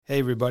Hey,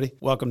 everybody.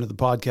 Welcome to the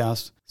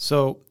podcast.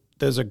 So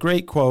there's a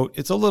great quote.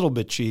 It's a little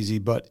bit cheesy,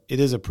 but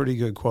it is a pretty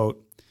good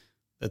quote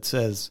that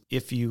says,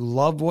 if you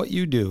love what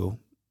you do,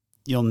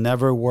 you'll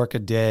never work a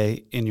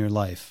day in your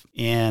life.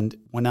 And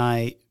when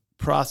I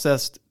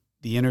processed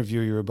the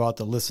interview you're about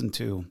to listen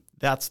to,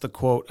 that's the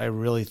quote I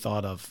really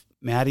thought of.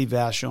 Madde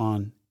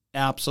Vachon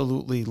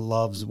absolutely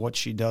loves what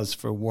she does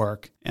for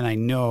work. And I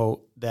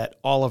know that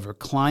all of her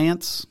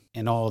clients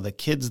and all of the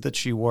kids that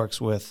she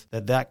works with,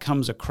 that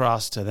comes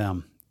across to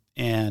them.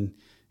 And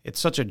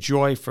it's such a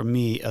joy for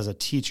me as a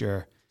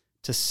teacher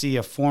to see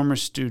a former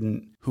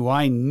student who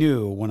I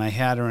knew when I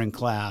had her in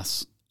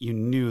class, you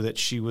knew that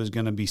she was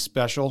going to be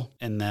special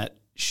and that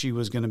she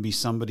was going to be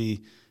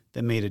somebody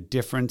that made a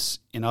difference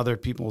in other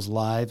people's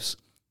lives.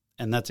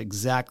 And that's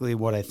exactly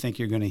what I think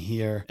you're going to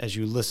hear as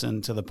you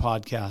listen to the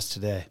podcast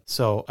today.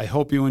 So I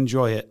hope you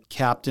enjoy it.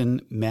 Captain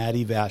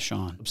Madde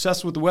Vachon.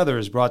 Obsessed with the Weather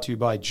is brought to you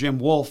by Jim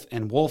Wolfe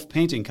and Wolfe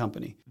Painting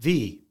Company,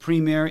 the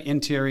premier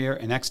interior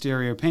and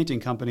exterior painting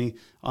company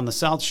on the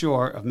South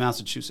Shore of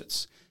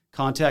Massachusetts.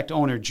 Contact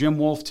owner Jim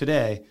Wolfe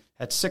today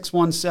at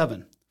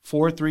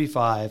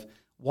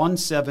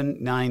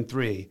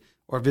 617-435-1793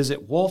 or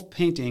visit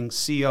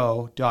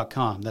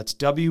wolfepaintingco.com. That's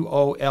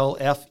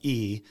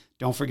WOLFE,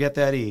 don't forget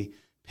that E,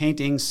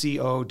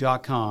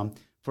 paintingco.com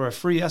for a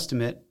free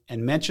estimate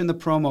and mention the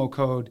promo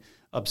code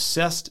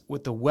Obsessed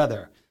with the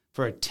Weather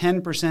for a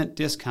 10%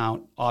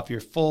 discount off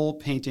your full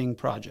painting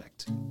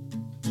project.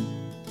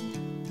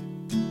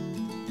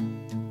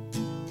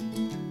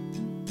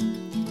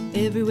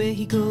 Everywhere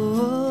he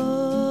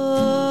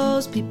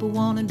goes, people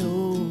want to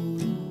know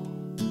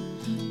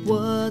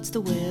what's the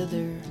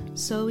weather,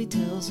 so he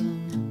tells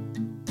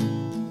them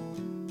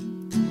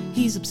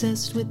he's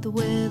obsessed with the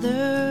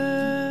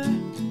weather.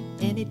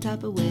 Any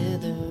type of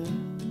weather,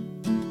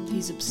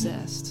 he's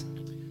obsessed.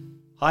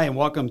 Hi, and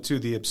welcome to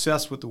the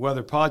Obsessed with the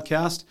Weather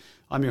podcast.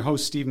 I'm your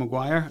host, Steve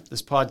McGuire.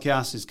 This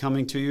podcast is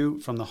coming to you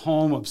from the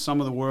home of some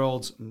of the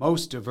world's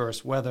most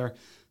diverse weather,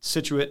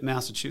 Scituate,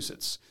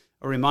 Massachusetts.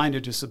 A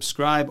reminder to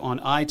subscribe on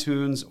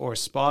iTunes or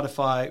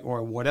Spotify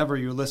or whatever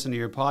you listen to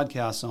your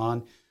podcasts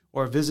on,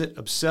 or visit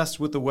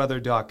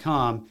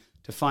obsessedwiththeweather.com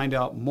to find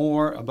out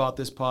more about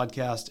this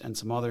podcast and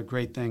some other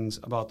great things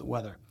about the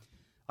weather.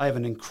 I have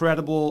an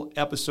incredible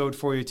episode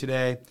for you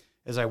today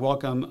as I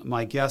welcome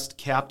my guest,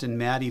 Captain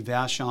Madde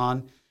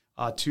Vachon,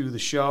 to the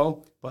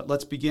show. But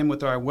let's begin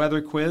with our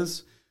weather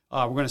quiz.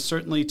 We're going to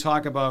certainly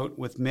talk about,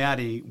 with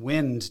Madde,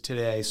 wind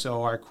today.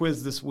 So our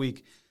quiz this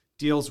week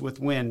deals with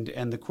wind.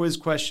 And the quiz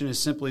question is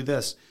simply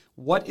this: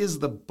 what is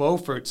the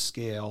Beaufort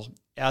scale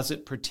as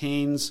it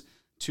pertains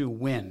to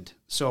wind?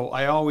 So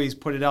I always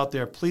put it out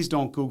there. Please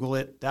don't Google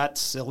it.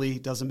 That's silly.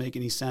 Doesn't make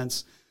any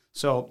sense.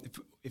 So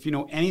if you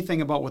know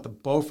anything about what the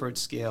Beaufort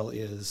scale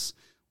is,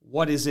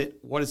 what is it?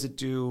 What does it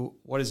do?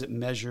 What does it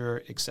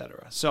measure,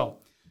 etc.? So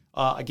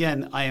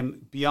again, I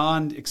am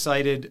beyond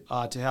excited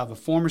to have a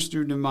former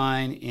student of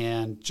mine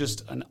and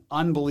just an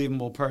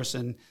unbelievable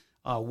person.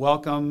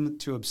 Welcome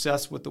to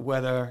Obsessed with the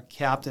Weather,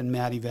 Captain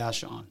Madde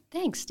Vachon.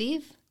 Thanks,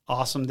 Steve.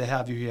 Awesome to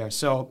have you here.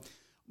 So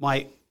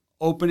my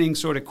opening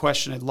sort of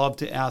question I'd love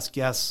to ask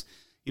guests,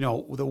 you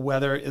know, the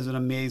weather is an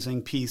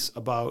amazing piece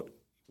about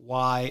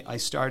why I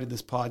started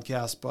this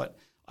podcast, but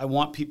I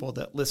want people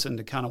that listen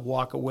to kind of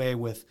walk away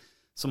with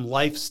some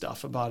life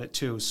stuff about it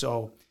too.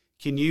 So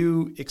can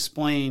you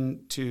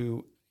explain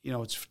to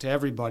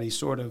everybody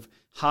sort of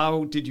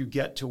how did you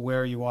get to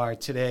where you are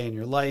today in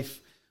your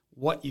life,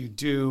 what you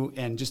do,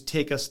 and just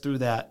take us through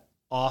that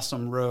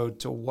awesome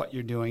road to what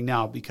you're doing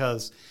now?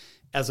 Because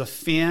as a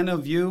fan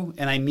of you,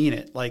 and I mean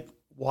it, like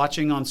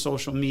watching on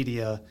social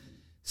media,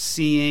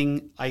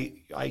 seeing,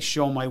 I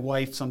show my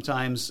wife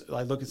sometimes,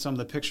 I look at some of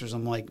the pictures,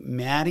 I'm like,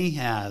 Madde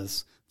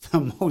has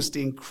the most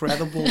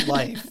incredible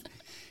life.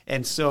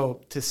 And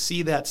so to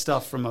see that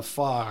stuff from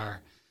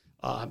afar,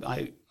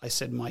 I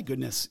said, my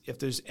goodness, if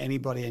there's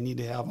anybody I need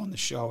to have on the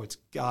show, it's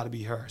got to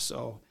be her.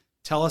 So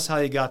tell us how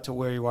you got to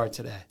where you are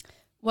today.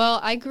 Well,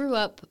 I grew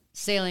up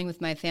sailing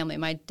with my family.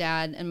 My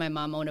dad and my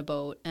mom own a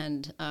boat,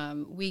 and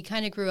we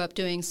kind of grew up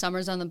doing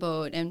summers on the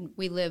boat. And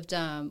we lived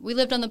on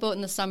the boat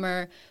in the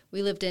summer.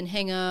 We lived in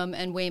Hingham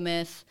and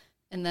Weymouth.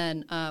 And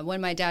then when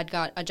my dad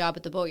got a job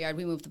at the boatyard,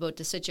 we moved the boat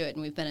to Scituate,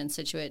 and we've been in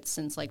Scituate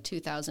since like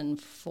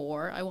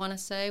 2004, I want to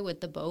say, with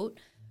the boat.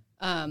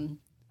 And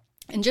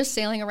just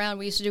sailing around.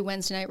 We used to do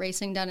Wednesday night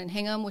racing down in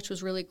Hingham, which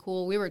was really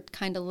cool. We were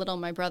kind of little.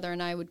 My brother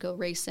and I would go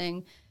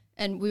racing,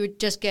 and we would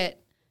just get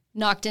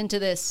knocked into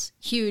this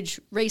huge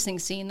racing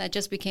scene that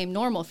just became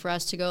normal for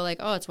us to go like,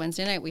 oh, it's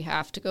Wednesday night, we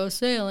have to go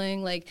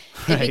sailing. Like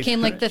it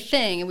became like the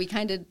thing, and we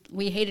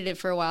hated it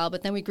for a while,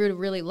 but then we grew to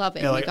really love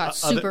it. Yeah, we got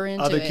super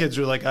into it. Other kids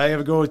were like, I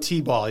have to go with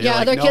T-ball. You're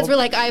like, other kids were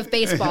like, I have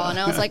baseball. And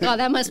I was like, oh,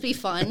 that must be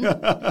fun,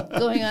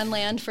 going on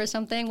land for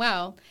something.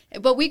 Wow.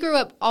 But we grew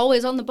up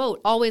always on the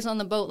boat.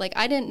 Like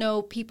I didn't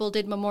know people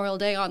did Memorial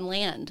Day on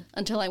land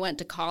until I went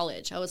to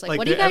college. I was like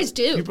what do you guys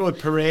do? People with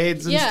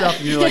parades and stuff,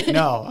 and you're like,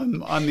 no,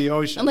 I'm on the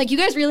ocean. I'm like, you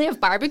guys really have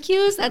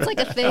barbecues? That's like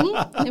a thing?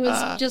 It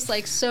was just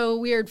like so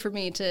weird for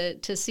me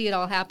to see it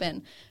all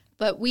happen.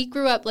 But we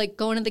grew up like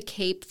going to the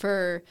Cape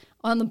for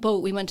on the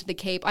boat, we went to the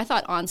Cape. I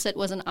thought Onset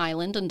was an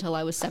island until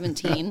I was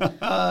 17.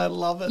 I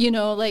love it. You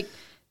know, like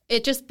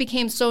it just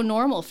became so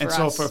normal for us.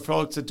 And so for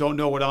folks that don't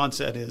know what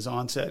Onset is,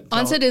 Onset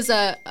is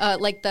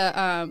like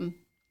the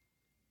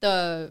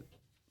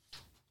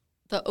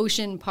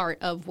ocean part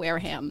of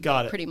Wareham.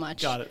 Got it. Pretty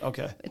much. Got it.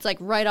 Okay. It's like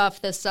right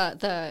off this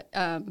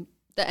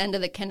the end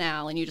of the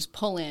canal, and you just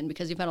pull in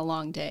because you've had a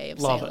long day of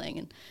sailing.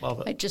 And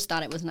Love it. I just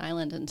thought it was an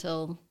island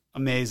until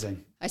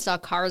amazing. I saw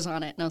cars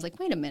on it, and I was like,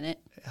 wait a minute.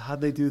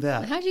 How'd they do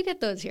that? How'd you get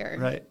those here?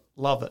 Right.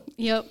 Love it.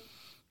 Yep.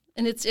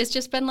 And it's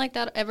just been like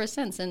that ever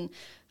since. And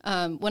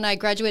when I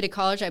graduated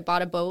college, I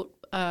bought a boat.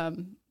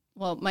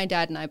 Well, my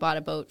dad and I bought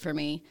a boat for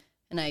me,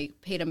 and I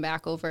paid him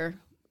back over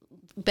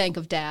Bank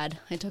of Dad.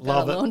 I took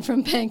out a loan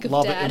from Bank of Dad.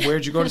 Love it. And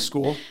where'd you go to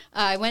school?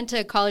 I went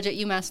to college at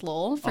UMass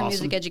Lowell for Awesome.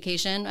 music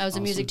education. I was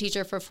a music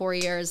teacher for 4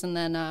 years, and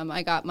then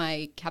I got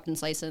my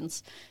captain's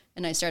license,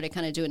 and I started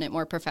kind of doing it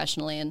more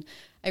professionally. And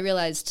I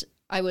realized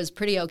I was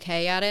pretty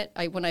okay at it.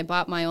 When I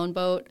bought my own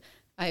boat,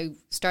 I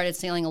started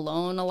sailing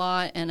alone a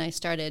lot, and I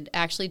started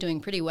actually doing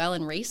pretty well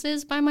in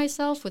races by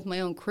myself with my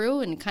own crew,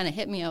 and it kind of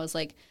hit me. I was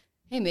like,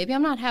 hey, maybe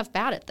I'm not half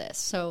bad at this.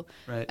 So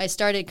I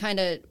started kind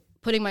of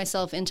putting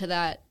myself into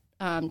that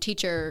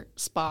teacher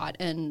spot,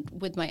 and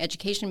with my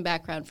education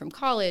background from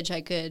college,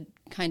 I could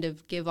kind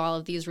of give all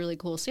of these really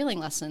cool sailing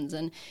lessons.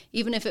 And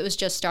even if it was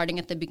just starting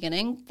at the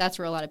beginning, that's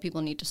where a lot of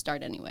people need to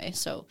start anyway.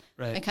 So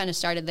I kind of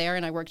started there,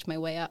 and I worked my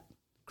way up.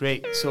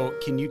 Great. So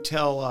can you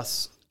tell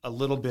us a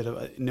little bit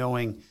of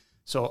knowing,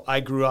 so I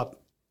grew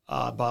up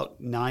about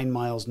 9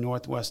 miles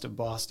northwest of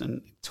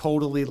Boston,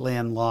 totally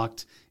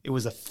landlocked. It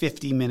was a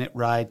 50-minute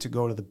ride to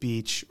go to the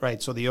beach,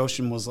 right? So the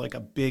ocean was like a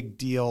big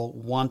deal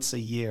once a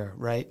year,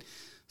 right?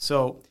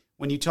 So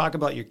when you talk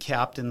about your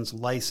captain's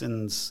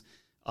license,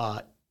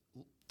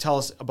 tell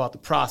us about the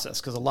process,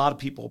 because a lot of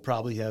people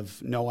probably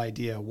have no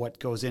idea what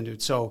goes into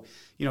it. So,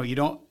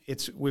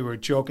 we were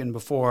joking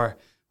before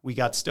we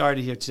got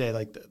started here today,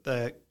 like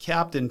the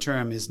captain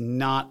term is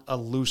not a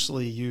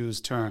loosely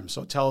used term.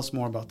 So tell us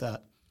more about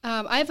that.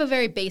 I have a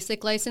very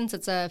basic license.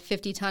 It's a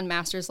 50-ton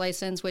master's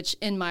license, which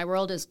in my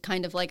world is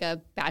kind of like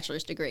a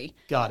bachelor's degree.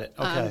 Got it.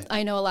 Okay.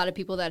 I know a lot of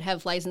people that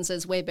have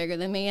licenses way bigger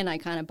than me, and I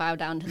kind of bow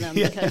down to them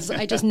because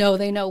I just know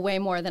they know way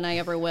more than I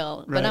ever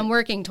will. Right. But I'm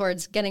working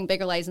towards getting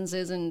bigger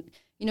licenses and,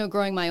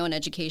 growing my own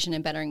education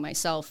and bettering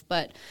myself.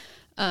 But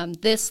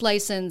this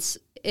license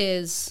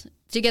is,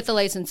 to get the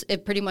license,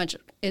 it pretty much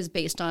is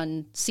based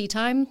on sea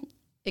time,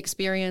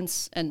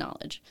 experience, and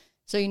knowledge.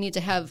 So you need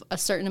to have a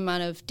certain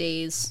amount of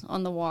days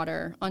on the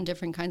water on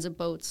different kinds of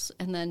boats.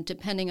 And then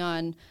depending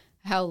on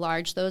how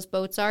large those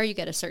boats are, you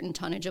get a certain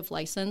tonnage of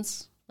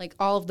license. Like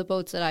all of the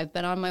boats that I've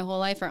been on my whole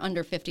life are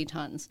under 50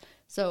 tons.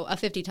 So a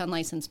 50-ton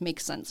license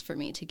makes sense for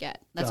me to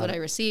get. That's what I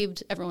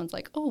received. Everyone's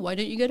like, oh, why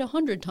didn't you get a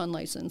 100-ton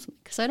license?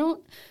 Because I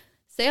don't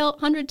sail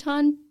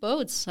 100-ton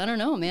boats. I don't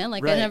know, man.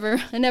 Like I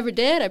never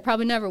did. I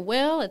probably never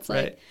will. It's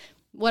like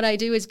what I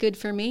do is good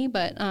for me,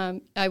 but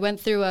I went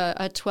through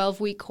a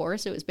 12-week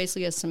course. It was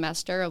basically a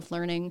semester of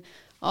learning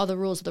all the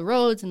rules of the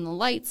roads and the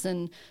lights,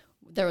 and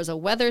there was a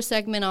weather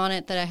segment on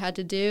it that I had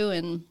to do,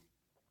 and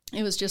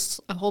it was just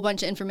a whole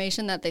bunch of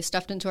information that they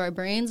stuffed into our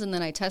brains, and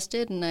then I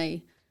tested, and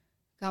I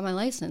got my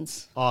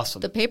license.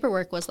 Awesome. The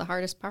paperwork was the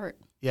hardest part.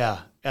 Yeah,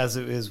 as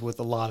it is with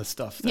a lot of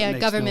stuff. That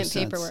makes government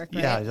no paperwork.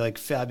 Right? Yeah, like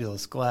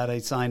fabulous. Glad I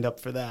signed up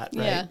for that.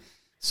 Right? Yeah.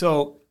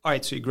 So, all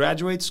right, so you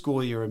graduate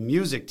school, you're a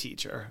music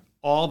teacher,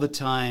 all the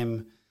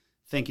time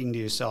thinking to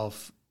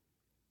yourself,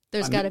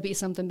 there's got to be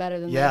something better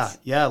than this.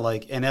 Yeah,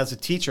 like, and as a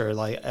teacher,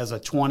 like as a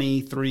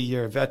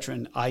 23-year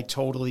veteran, I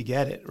totally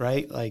get it,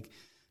 right? Like,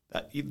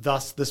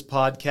 thus this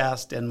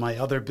podcast and my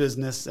other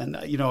business. And,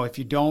 if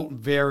you don't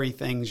vary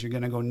things, you're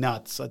going to go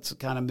nuts. That's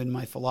kind of been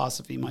my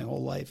philosophy my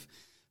whole life.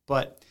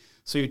 But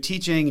so you're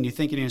teaching and you're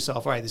thinking to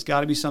yourself, all right, there's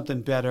got to be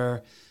something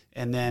better.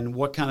 And then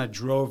what kind of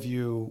drove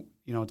you,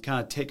 to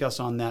kind of take us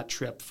on that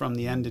trip from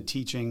the end of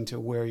teaching to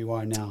where you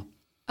are now?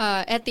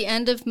 At the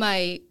end of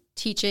my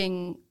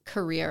teaching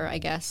career, I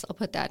guess, I'll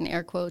put that in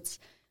air quotes,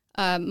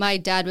 my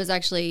dad was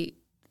actually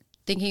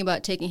thinking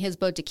about taking his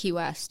boat to Key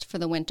West for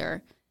the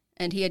winter.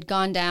 And he had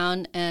gone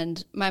down,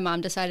 and my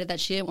mom decided that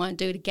she didn't want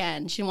to do it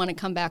again. She didn't want to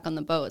come back on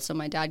the boat. So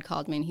my dad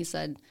called me, and he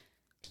said,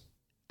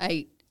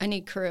 I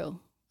need crew.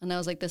 And I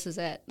was like, this is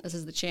it. This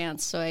is the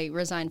chance. So I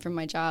resigned from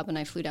my job, and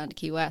I flew down to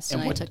Key West,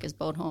 and I took his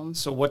boat home.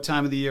 So what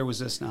time of the year was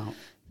this now?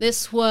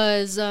 This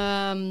was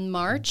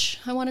March,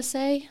 I want to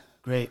say.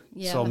 Great.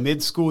 Yeah. So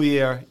mid-school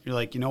year, you're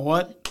like, you know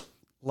what?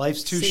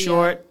 Life's too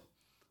short.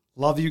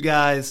 Love you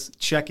guys.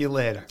 Check you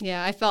later.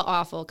 Yeah, I felt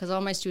awful because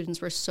all my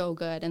students were so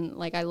good, and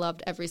I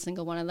loved every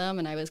single one of them,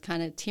 and I was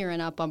kind of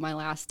tearing up on my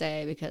last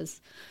day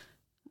because,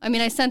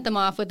 I sent them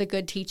off with a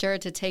good teacher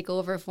to take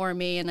over for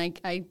me, and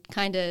I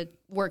kind of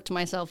worked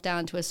myself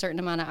down to a certain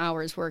amount of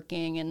hours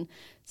working, and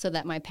so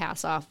that my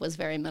pass off was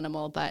very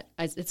minimal, but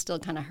it still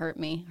kind of hurt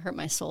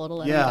my soul to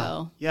let them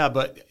go. Yeah,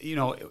 but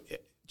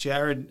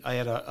Jared, I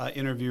had an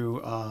interview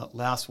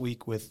last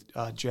week with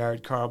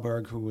Jared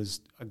Carlberg, who was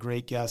a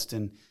great guest,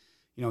 and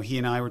he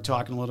and I were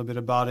talking a little bit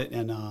about it,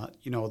 and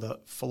the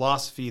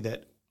philosophy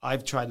that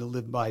I've tried to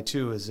live by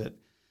too is that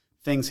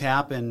things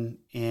happen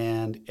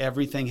and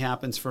everything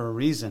happens for a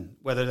reason,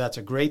 whether that's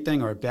a great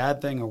thing or a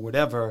bad thing or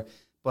whatever,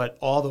 but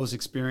all those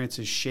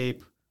experiences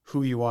shape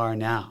who you are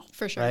now.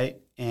 For sure. Right?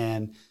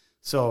 And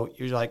so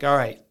you're like, all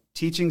right,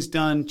 teaching's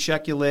done,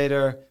 check you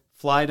later,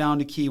 fly down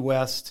to Key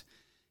West,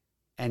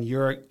 and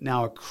you're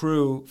now a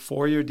crew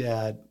for your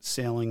dad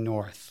sailing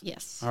north.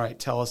 Yes. All right,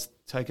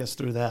 take us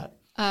through that.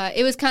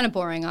 It was kind of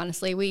boring,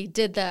 honestly. We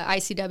did the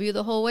ICW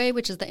the whole way,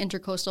 which is the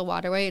Intercoastal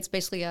Waterway. It's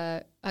basically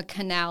a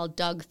canal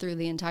dug through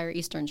the entire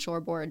eastern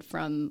shoreboard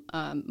from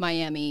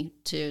Miami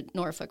to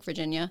Norfolk,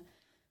 Virginia.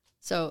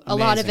 So a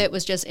lot of it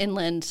was just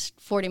inland,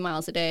 40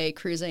 miles a day,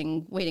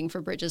 cruising, waiting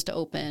for bridges to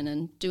open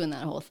and doing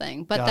that whole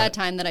thing. But that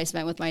time that I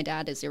spent with my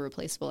dad is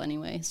irreplaceable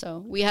anyway.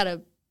 So we had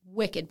a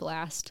wicked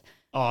blast.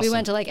 Awesome. We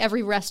went to like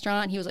every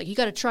restaurant. He was like, you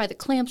got to try the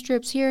clam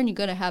strips here and you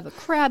got to have a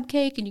crab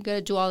cake and you got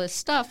to do all this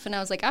stuff. And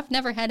I was like, I've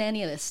never had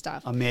any of this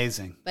stuff.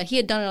 Amazing. But he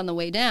had done it on the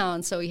way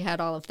down, so he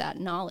had all of that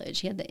knowledge.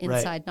 He had the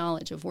inside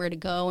knowledge of where to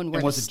go and where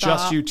to stop. And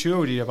was it just you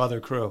two or do you have other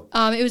crew?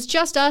 It was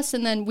just us,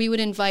 and then we would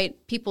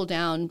invite people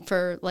down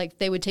for, like,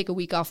 they would take a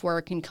week off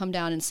work and come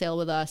down and sail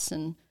with us.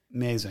 And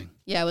amazing.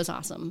 Yeah, it was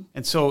awesome.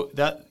 And so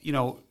that,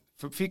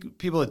 for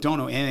people that don't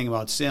know anything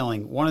about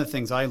sailing, one of the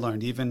things I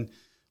learned, even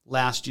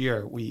last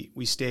year, we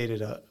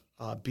stayed at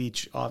a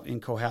beach off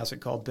in Cohasset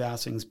called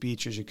Bassing's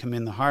Beach as you come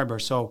in the harbor.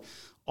 So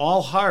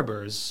all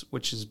harbors,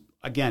 which is,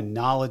 again,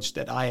 knowledge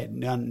that I had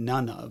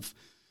none of,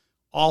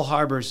 all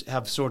harbors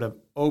have sort of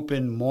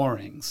open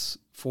moorings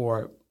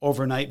for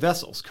overnight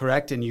vessels,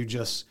 correct? And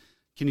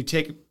can you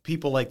take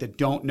people like that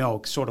don't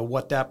know sort of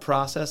what that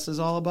process is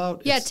all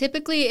about? Yeah,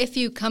 typically if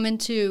you come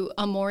into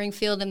a mooring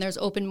field and there's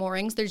open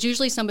moorings, there's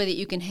usually somebody that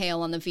you can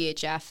hail on the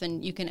VHF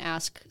and you can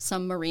ask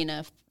some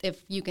marina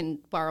if you can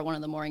borrow one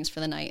of the moorings for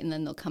the night, and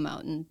then they'll come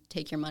out and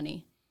take your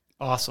money.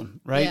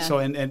 Awesome, right? Yeah. So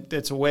and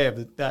it's a way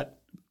of that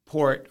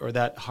port or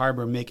that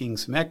harbor making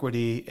some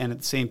equity, and at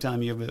the same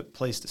time you have a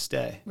place to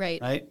stay. Right.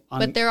 Right?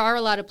 But there are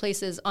a lot of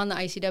places on the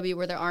ICW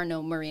where there are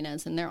no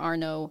marinas and there are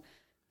no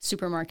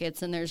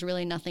supermarkets and there's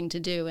really nothing to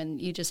do,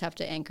 and you just have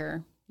to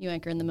anchor. You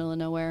anchor in the middle of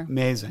nowhere.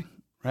 Amazing.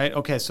 Right?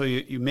 Okay, so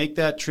you make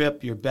that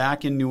trip, you're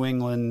back in New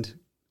England.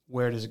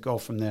 Where does it go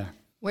from there?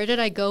 Where did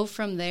I go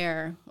from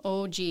there?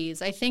 Oh,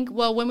 geez. I think,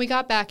 when we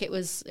got back, it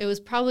was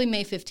probably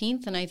May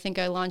 15th, and I think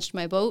I launched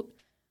my boat.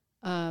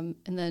 And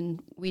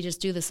then we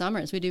just do the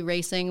summers. We do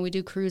racing, we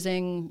do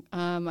cruising.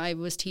 I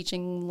was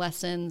teaching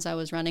lessons. I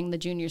was running the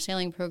junior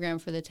sailing program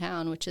for the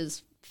town, which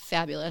is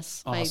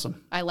fabulous.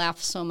 Awesome. I laugh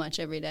so much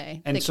every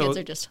day. And the kids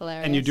are just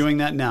hilarious. And you're doing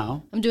that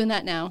now? I'm doing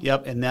that now.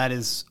 Yep, and that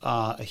is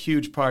a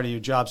huge part of your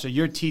job. So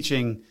you're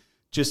teaching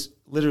just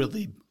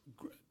literally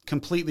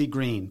completely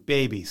green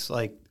babies,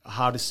 like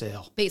how to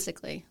sail.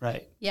 Basically.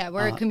 Right. Yeah,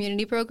 we're a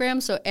community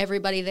program, so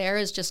everybody there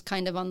is just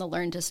kind of on the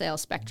learn to sail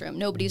spectrum.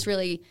 Nobody's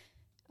really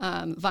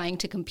vying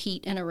to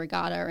compete in a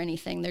regatta or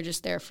anything. They're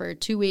just there for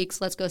 2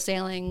 weeks. Let's go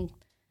sailing.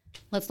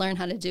 Let's learn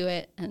how to do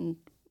it. And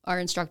our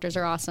instructors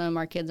are awesome.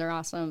 Our kids are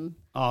awesome.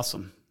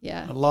 Awesome.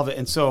 Yeah. I love it.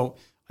 And so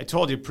I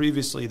told you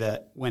previously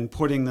that when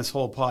putting this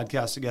whole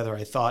podcast together,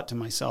 I thought to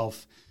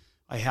myself,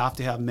 I have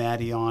to have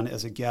Madde on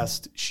as a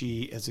guest.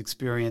 She has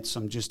experienced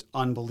some just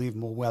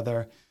unbelievable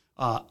weather.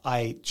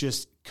 I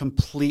just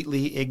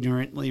completely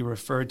ignorantly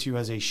referred to you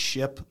as a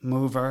ship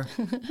mover.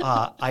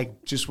 I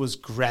just was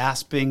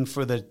grasping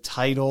for the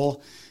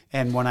title.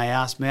 And when I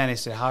asked Madde, I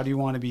said, how do you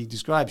want to be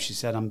described? She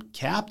said, I'm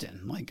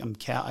captain.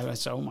 I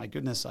said, oh my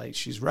goodness,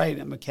 she's right.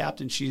 I'm a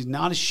captain. She's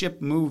not a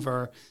ship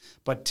mover.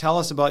 But tell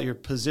us about your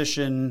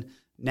position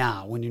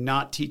now. When you're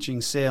not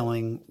teaching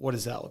sailing, what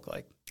does that look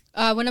like?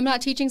 When I'm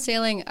not teaching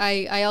sailing,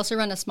 I also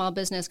run a small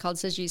business called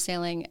Syzygy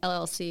Sailing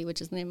LLC,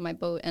 which is the name of my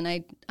boat, and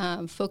I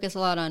focus a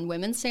lot on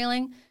women's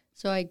sailing.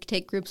 So I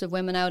take groups of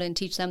women out and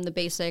teach them the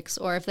basics,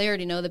 or if they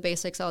already know the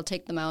basics, I'll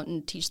take them out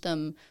and teach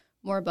them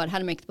more about how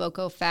to make the boat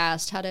go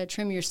fast, how to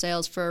trim your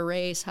sails for a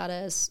race, how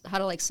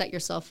to like set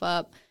yourself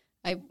up.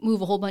 I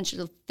move a whole bunch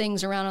of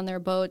things around on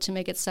their boat to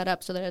make it set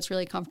up so that it's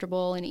really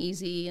comfortable and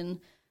easy, and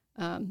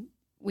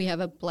we have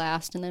a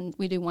blast, and then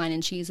we do wine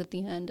and cheese at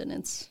the end, and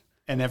it's...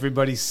 And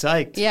everybody's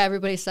psyched. Yeah,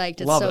 everybody's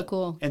psyched. It's Love so it.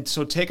 cool. And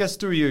so take us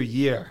through your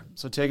year.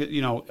 So take it,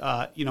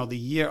 the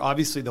year,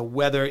 obviously the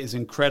weather is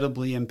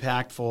incredibly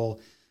impactful.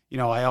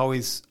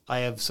 I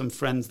have some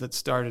friends that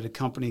started a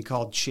company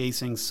called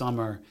Chasing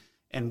Summer.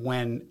 And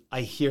when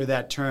I hear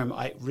that term,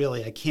 I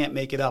can't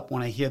make it up.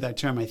 When I hear that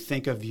term, I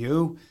think of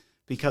you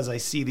because I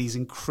see these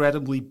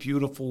incredibly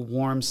beautiful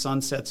warm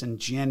sunsets in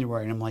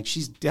January. And I'm like,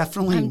 she's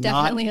definitely I'm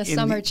definitely a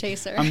summer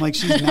chaser. I'm like,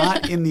 she's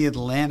not in the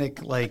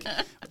Atlantic, like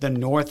the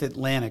North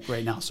Atlantic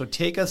right now. So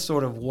take us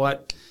sort of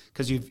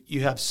because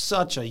you have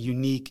such a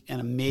unique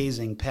and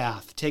amazing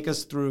path. Take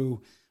us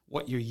through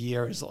what your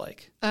year is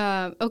like.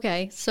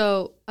 Okay,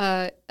 so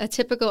a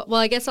typical. Well,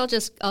 I guess I'll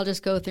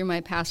just go through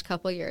my past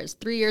couple years.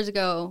 3 years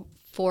ago,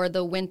 for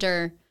the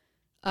winter,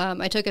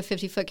 I took a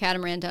 50-foot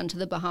catamaran down to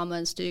the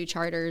Bahamas to do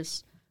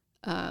charters.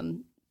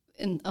 And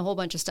a whole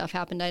bunch of stuff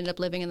happened. I ended up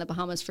living in the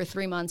Bahamas for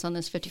 3 months on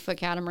this 50-foot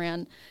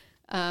catamaran.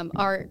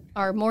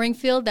 Our mooring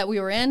field that we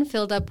were in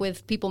filled up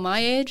with people my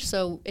age,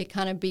 so it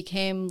kind of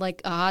became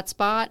like a hot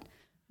spot.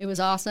 It was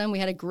awesome. We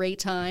had a great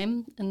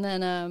time, and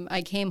then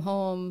I came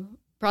home,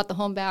 brought the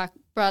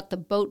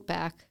boat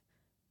back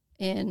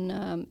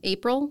in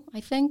April, I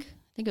think.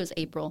 I think it was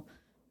April,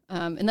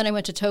 and then I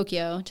went to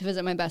Tokyo to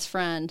visit my best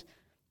friend,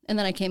 and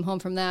then I came home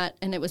from that,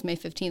 and it was May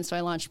 15th, so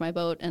I launched my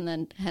boat, and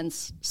then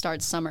hence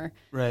starts summer.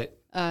 Right.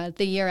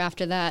 The year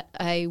after that,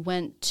 I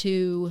went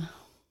to.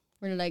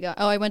 Where did I go?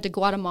 Oh, I went to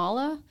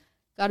Guatemala,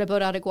 got a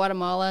boat out of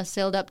Guatemala,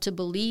 sailed up to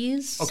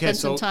Belize, spent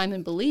some time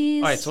in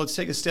Belize. All right, so let's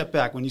take a step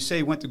back. When you say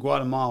you went to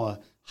Guatemala,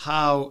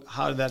 how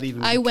did that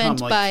even I went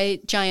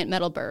by Giant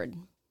Metal Bird.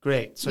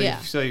 Great. So, yeah.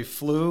 you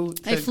flew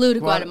I flew to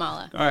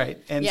Guatemala. All right.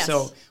 And yes.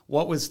 So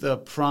what was the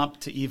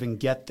prompt to even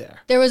get there?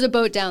 There was a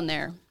boat down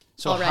there.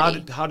 So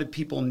already. how did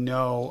people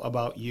know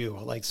about you?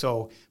 Like,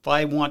 so if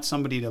I want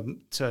somebody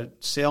to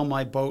sail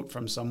my boat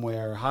from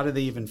somewhere, how do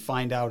they even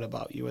find out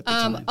about you at the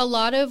time? A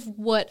lot of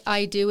what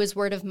I do is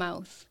word of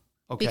mouth.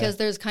 Okay. Because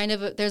there's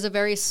there's a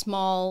very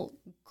small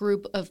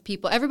group of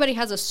people. Everybody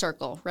has a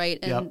circle, right?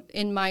 And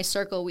in my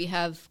circle, we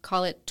have,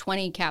 call it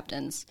 20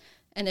 captains.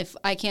 And if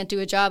I can't do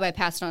a job, I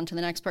pass it on to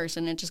the next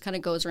person. It just kind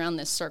of goes around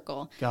this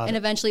circle. And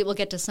eventually it will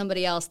get to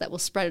somebody else that will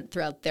spread it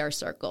throughout their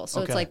circle.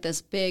 So it's like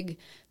this big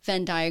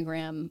Venn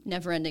diagram,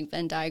 never-ending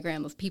Venn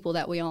diagram of people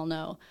that we all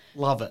know.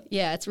 Love it.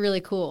 Yeah, it's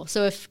really cool.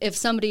 So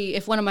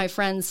if one of my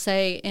friends,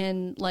 say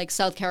in like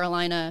South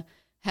Carolina,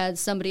 has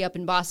somebody up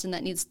in Boston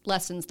that needs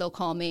lessons, they'll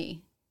call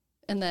me.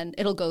 And then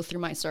it'll go through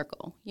my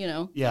circle, you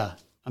know? Yeah,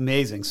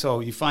 amazing. So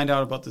you find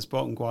out about this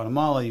boat in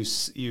Guatemala,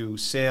 you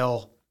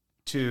sail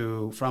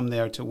from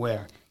there to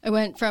where? I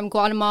went from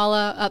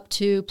Guatemala up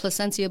to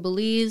Placencia,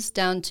 Belize,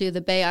 down to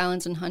the Bay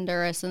Islands in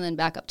Honduras, and then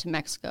back up to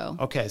Mexico.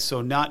 Okay,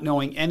 so not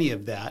knowing any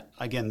of that,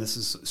 again, this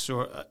is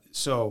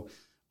so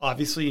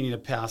obviously you need a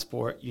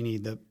passport, you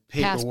need the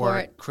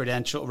paperwork,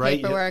 credential,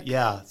 right? Paperwork.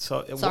 Yeah.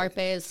 So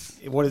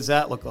SARPEs. What does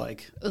that look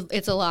like?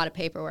 It's a lot of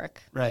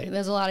paperwork. Right.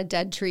 There's a lot of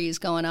dead trees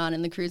going on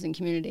in the cruising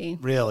community.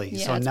 Really?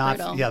 Yeah, so it's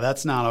brutal. Yeah,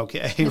 that's not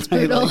okay. It's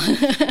right? brutal.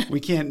 Like, we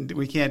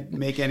can't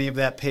make any of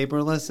that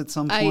paperless at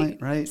some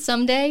point, right?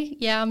 Someday,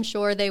 yeah, I'm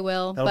sure they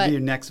will. That'll be your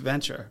next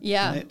venture.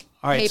 Yeah. Right?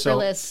 All right.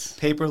 Paperless.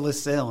 So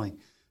paperless sailing.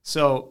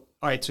 So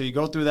all right, so you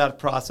go through that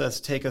process.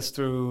 Take us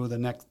through the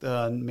next,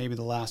 maybe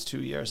the last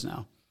 2 years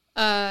now.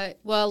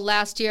 Well,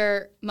 last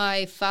year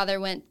my father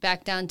went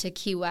back down to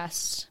Key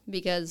West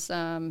because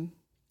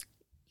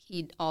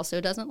he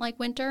also doesn't like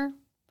winter.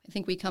 I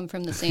think we come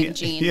from the same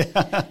gene.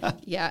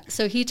 Yeah.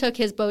 So he took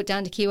his boat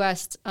down to Key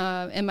West,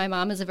 and my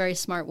mom is a very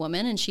smart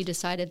woman, and she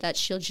decided that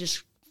she'll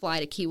just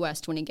fly to Key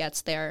West when he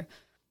gets there,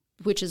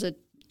 which is a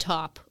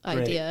top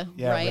idea,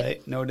 yeah,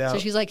 right? No doubt. So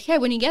she's like, hey,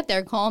 when you get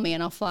there, call me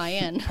and I'll fly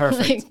in.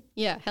 Perfect. Like,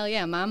 yeah, hell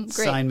yeah, Mom.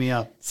 Great. Sign me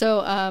up.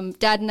 So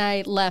Dad and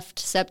I left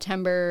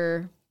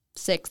September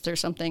 6th or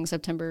something,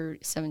 September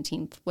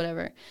 17th,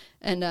 whatever.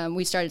 And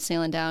we started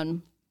sailing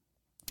down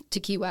to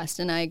Key West,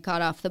 and I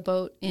got off the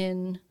boat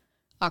in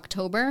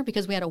October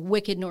because we had a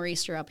wicked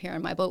nor'easter up here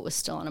and my boat was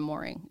still on a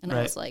mooring. And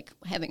I was like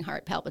having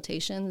heart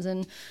palpitations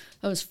and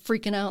I was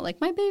freaking out like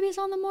my baby's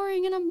on the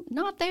mooring and I'm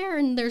not there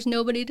and there's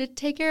nobody to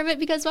take care of it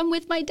because I'm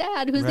with my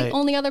dad who's the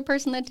only other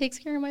person that takes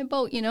care of my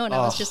boat, you know, and I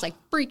was just like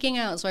freaking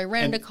out. So I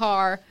rented a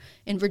car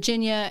in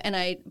Virginia and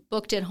I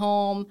booked it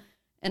home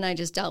and I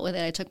just dealt with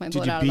it. I took my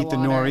boat out of the water. Did you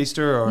beat the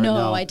nor'easter or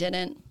no? I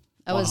didn't.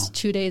 I was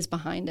 2 days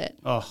behind it.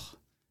 Oh,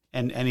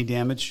 and any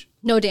damage?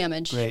 No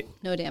damage. Great.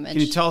 No damage.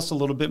 Can you tell us a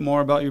little bit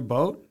more about your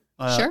boat?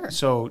 Sure.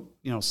 So,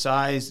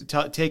 size,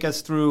 take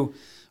us through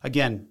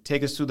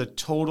the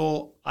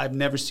total. I've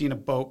never seen a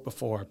boat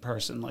before,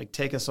 person. Like,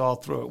 take us all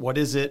through it. What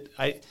is it?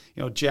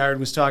 Jared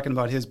was talking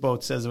about his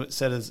boat,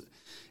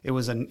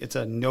 it's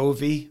a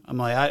Novi. I'm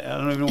like, I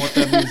don't even know what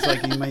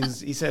that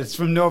means. He said it's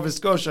from Nova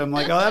Scotia. I'm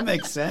like, oh, that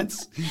makes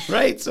sense.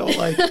 Right? So,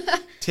 like,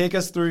 take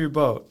us through your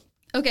boat.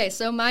 Okay,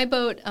 so my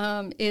boat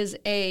is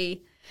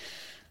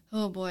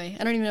oh boy,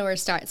 I don't even know where to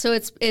start. So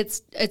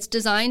it's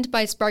designed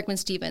by Sparkman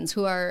Stevens,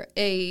 who are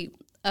a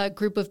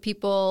group of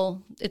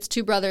people. It's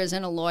two brothers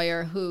and a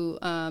lawyer who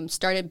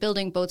started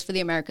building boats for the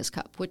America's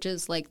Cup, which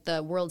is like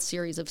the World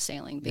Series of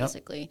sailing,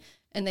 basically. Yep.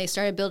 And they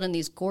started building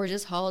these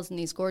gorgeous hulls and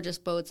these gorgeous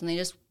boats, and they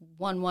just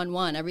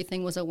won.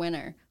 Everything was a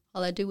winner.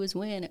 All I do was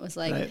win. It was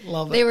like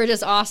they were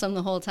just awesome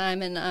the whole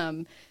time.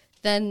 And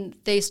then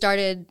they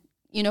started,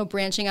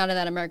 branching out of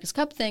that America's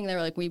Cup thing. They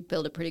were like, we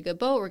build a pretty good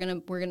boat. We're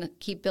gonna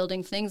keep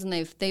building things, and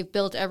they've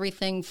built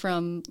everything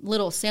from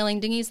little sailing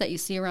dinghies that you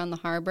see around the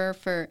harbor.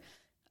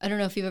 I don't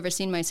know if you've ever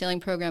seen my sailing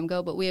program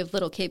go, but we have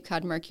little Cape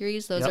Cod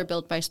Mercuries. Those are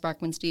built by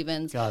Sparkman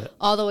Stevens. Got it.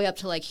 All the way up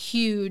to like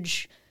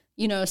huge,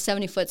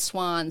 70-foot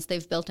swans.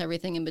 They've built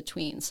everything in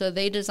between. So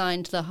they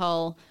designed the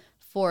hull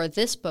for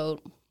this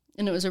boat,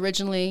 and it was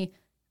originally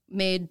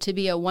made to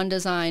be a one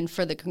design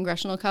for the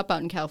Congressional Cup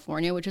out in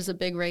California, which is a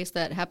big race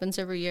that happens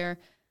every year.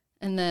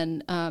 And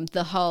then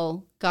the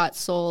hull got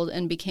sold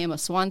and became a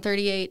Swan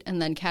 38,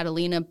 and then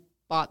Catalina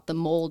bought the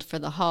mold for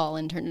the hull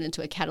and turned it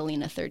into a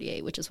Catalina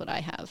 38, which is what I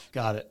have.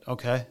 Got it.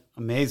 Okay.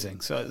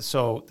 Amazing.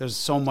 So there's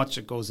so much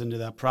that goes into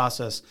that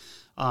process.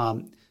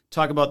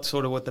 Talk about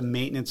sort of what the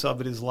maintenance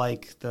of it is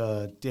like,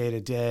 the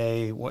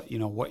day-to-day, what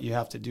you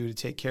have to do to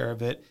take care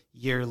of it,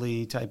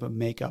 yearly type of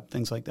makeup,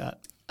 things like that.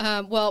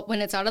 Well,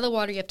 when it's out of the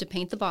water, you have to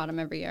paint the bottom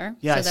every year.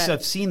 Yeah,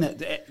 I've seen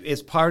that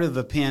as part of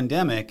the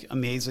pandemic,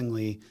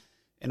 amazingly,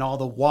 and all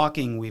the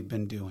walking we've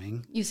been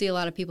doing. You see a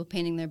lot of people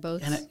painting their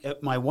boats. And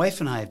my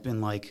wife and I have been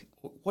like,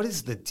 what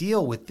is the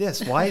deal with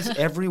this? Why is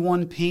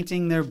everyone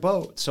painting their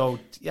boat? So,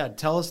 yeah,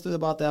 tell us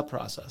about that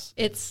process.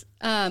 It's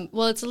a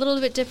little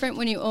bit different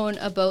when you own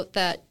a boat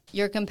that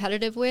you're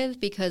competitive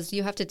with, because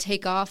you have to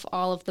take off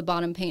all of the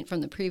bottom paint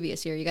from the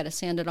previous year. You got to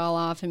sand it all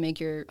off and make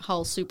your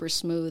hull super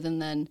smooth,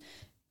 and then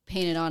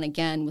paint it on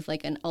again with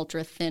like an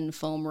ultra thin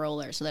foam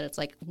roller so that it's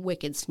like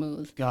wicked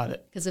smooth. Got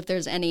it. Because if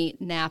there's any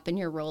nap in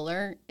your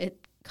roller,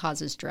 it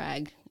causes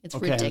drag. It's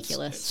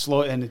ridiculous. It's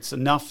slow, and it's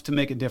enough to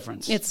make a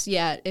difference. It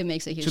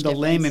makes a huge difference. To the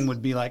layman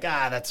would be like,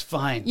 that's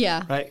fine.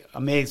 Yeah. Right?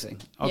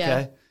 Amazing. Okay.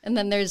 Yeah. And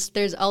then there's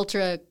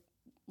ultra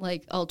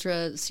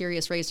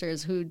serious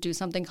racers who do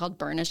something called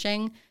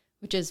burnishing,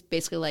 which is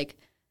basically like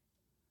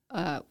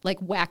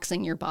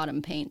waxing your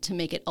bottom paint to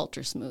make it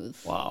ultra smooth.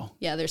 Wow.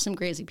 Yeah, there's some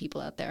crazy people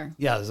out there.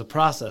 Yeah, there's a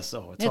process,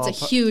 though. It's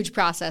a huge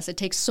process. It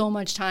takes so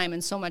much time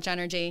and so much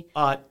energy.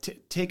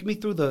 Take me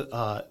through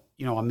the,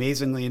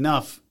 amazingly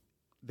enough,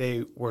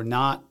 they were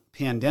not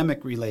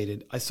pandemic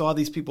related. I saw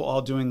these people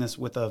all doing this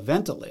with a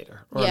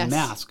ventilator or a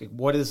mask.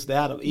 What is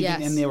that?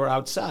 And they were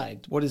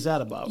outside. What is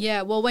that about?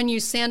 Yeah, well, when you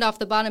sand off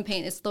the bottom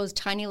paint, it's those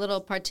tiny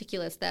little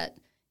particulates that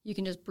you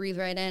can just breathe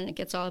right in, and it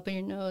gets all up in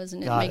your nose,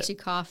 and it makes you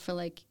cough for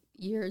like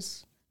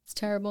years. It's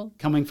terrible.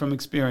 Coming from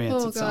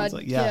experience, sounds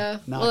like. Yeah.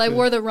 Well, I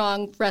wore the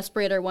wrong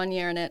respirator one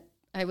year, and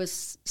I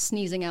was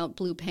sneezing out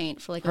blue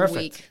paint for like a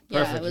week. Yeah,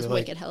 Perfect. it was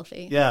wicked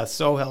healthy. Yeah,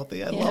 so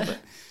healthy. I love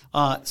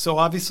it. So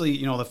obviously,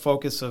 the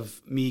focus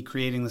of me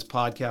creating this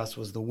podcast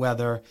was the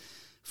weather,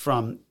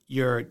 from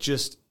your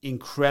just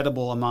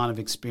incredible amount of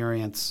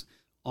experience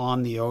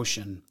on the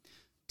ocean.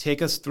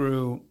 Take us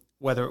through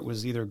whether it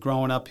was either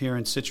growing up here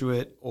in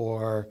Scituate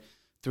or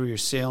through your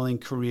sailing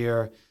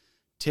career.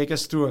 Take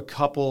us through a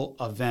couple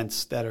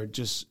events that are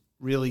just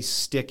really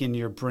stick in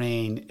your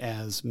brain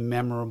as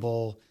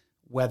memorable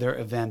weather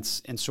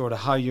events, and sort of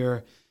how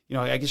you're,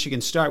 I guess you can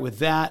start with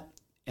that.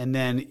 And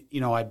then,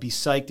 I'd be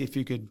psyched if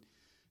you could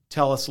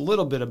tell us a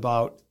little bit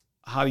about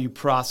how you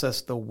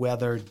process the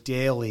weather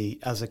daily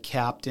as a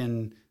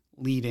captain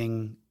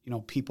leading,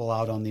 people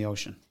out on the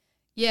ocean.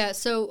 Yeah.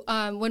 So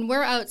when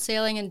we're out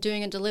sailing and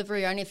doing a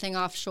delivery or anything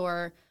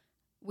offshore,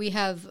 we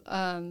have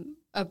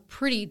a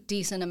pretty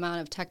decent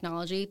amount of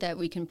technology that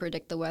we can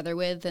predict the weather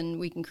with, and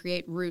we can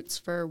create routes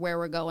for where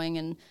we're going.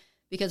 And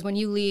because when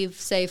you leave,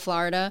 say,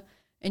 Florida,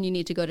 and you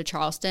need to go to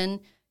Charleston,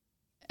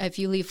 if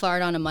you leave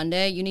Florida on a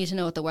Monday, you need to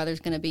know what the weather's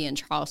going to be in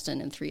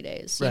Charleston in 3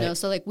 days.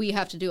 So like we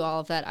have to do all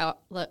of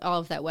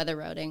that weather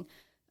routing.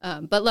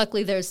 But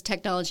luckily, there's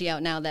technology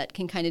out now that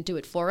can kind of do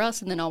it for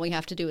us, and then all we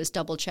have to do is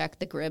double check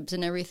the GRIBs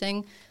and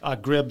everything.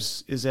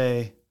 GRIBs is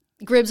a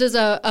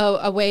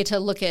way to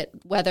look at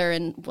weather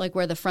and like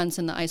where the fronts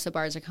and the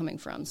isobars are coming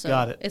from. So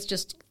Got it. It's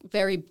just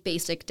very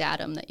basic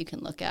datum that you can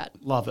look at.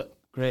 Love it.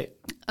 Great.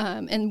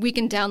 And we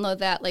can download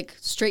that like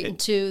straight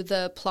into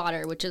the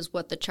plotter, which is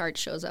what the chart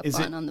shows up on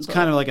the boat. It's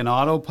kind of like an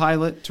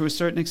autopilot to a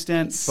certain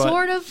extent,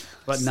 sort of,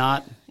 but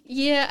not.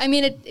 Yeah, I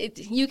mean,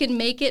 you can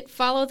make it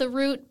follow the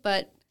route,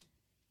 but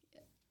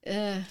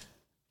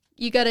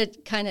you got to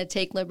kind of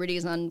take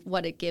liberties on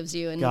what it gives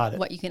you and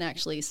what you can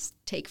actually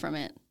take from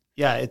it.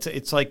 Yeah,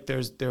 it's like there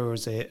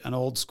was an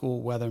old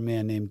school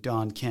weatherman named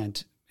Don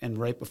Kent, and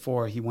right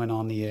before he went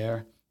on the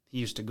air, he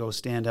used to go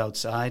stand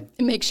outside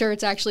and make sure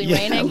it's actually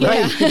raining.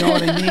 Right. You know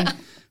what I mean?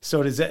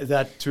 So is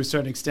that to a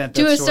certain extent?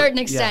 To a certain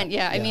extent,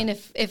 yeah. I mean,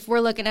 if we're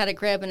looking at a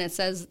GRIB and it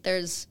says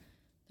there's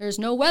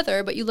no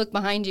weather, but you look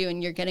behind you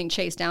and you're getting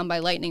chased down by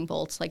lightning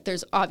bolts, like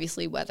there's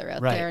obviously weather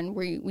out there, and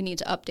we need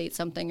to update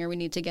something, or we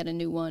need to get a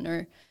new one,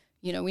 or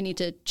we need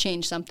to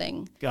change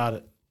something. Got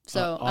it.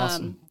 So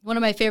awesome. One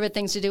of my favorite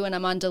things to do when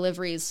I'm on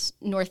deliveries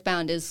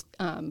northbound is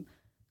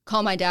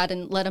call my dad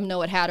and let him know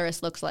what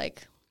Hatteras looks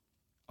like.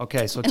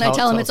 Okay, so I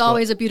tell him it's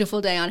always a beautiful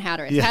day on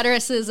Hatteras. Yeah.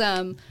 Hatteras is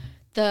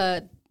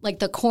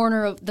the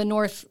corner of the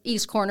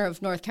northeast corner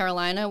of North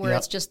Carolina, where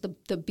it's just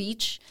the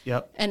beach.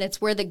 Yep. And it's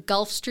where the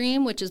Gulf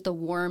Stream, which is the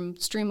warm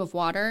stream of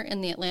water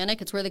in the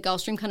Atlantic, it's where the Gulf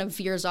Stream kind of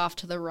veers off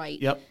to the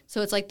right. Yep.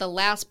 So it's like the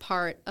last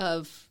part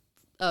of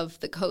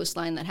the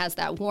coastline that has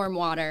that warm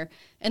water,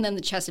 and then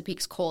the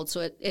Chesapeake's cold.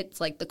 So it's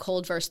like the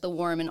cold versus the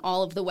warm, and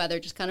all of the weather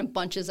just kind of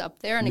bunches up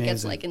there, and it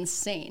gets like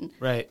insane.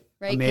 Right.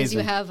 Right, because you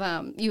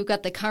have you've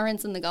got the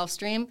currents in the Gulf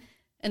Stream,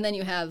 and then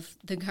you have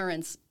the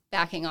currents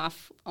backing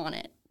off on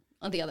it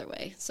on the other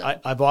way. So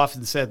I've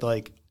often said,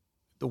 like,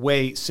 the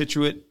way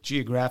Scituate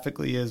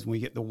geographically is, we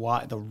get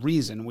the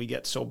reason we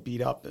get so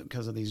beat up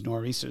because of these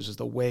nor'easters is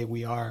the way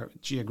we are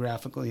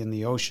geographically in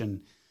the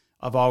ocean.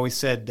 I've always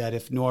said that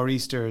if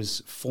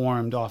nor'easters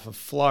formed off of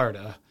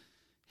Florida,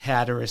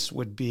 Hatteras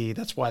would be,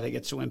 that's why they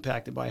get so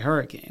impacted by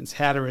hurricanes.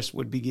 Hatteras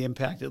would be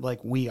impacted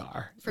like we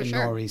are in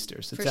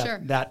nor'easters. It's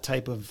that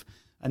type of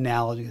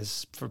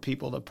analogous for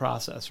people to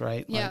process,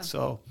 right? Yeah. Like,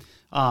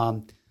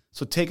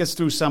 so take us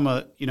through some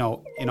of,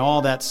 in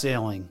all that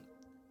sailing,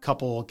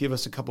 give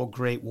us a couple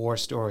great war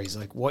stories,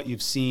 like what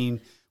you've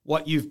seen,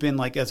 what you've been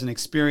like as an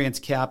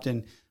experienced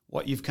captain,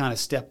 what you've kind of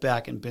stepped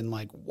back and been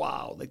like,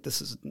 wow, like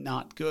this is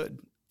not good,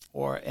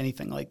 or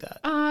anything like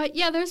that.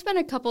 Yeah, there's been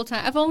a couple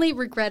times. I've only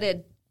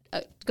regretted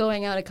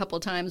going out a couple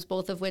times,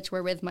 both of which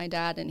were with my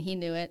dad, and he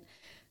knew it.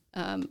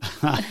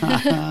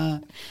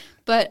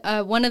 But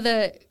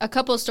a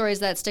couple of stories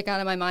that stick out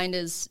in my mind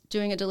is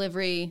doing a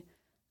delivery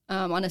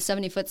on a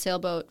 70-foot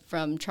sailboat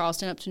from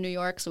Charleston up to New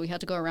York. So we had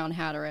to go around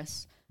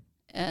Hatteras,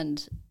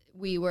 and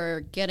we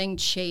were getting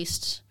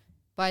chased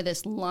by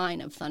this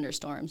line of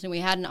thunderstorms. And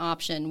we had an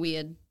option.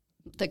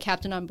 The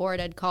captain on board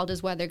had called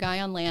his weather guy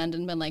on land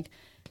and been like,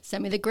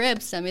 send me the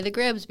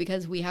gribs,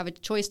 because we have a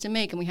choice to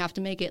make, and we have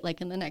to make it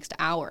like in the next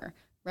hour,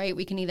 right?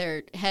 We can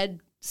either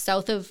head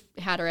south of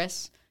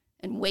Hatteras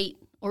and wait,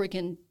 or we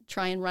can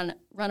try and run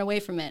away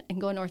from it and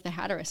go north of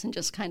Hatteras and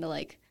just kind of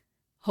like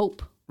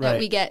hope that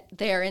we get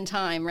there in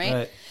time,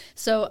 right?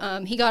 So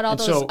he got all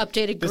those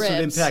updated gribs. This would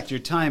impact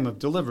your time of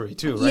delivery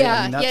too, right?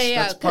 Yeah, I mean,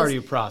 that's part of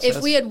your process.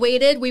 If we had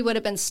waited, we would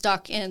have been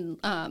stuck in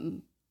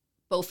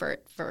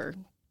Beaufort for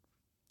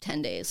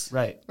 10 days.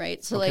 Right.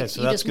 So you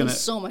just lose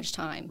so much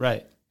time.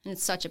 Right. And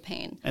it's such a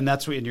pain. And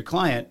that's what your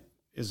client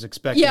is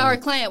expecting. Yeah, our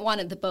client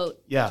wanted the boat.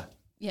 Yeah.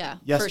 Yeah,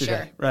 yesterday. For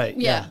sure. Right.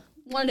 Yeah.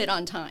 Wanted it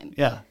on time.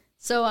 Yeah.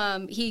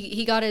 So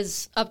he got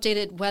his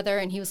updated weather,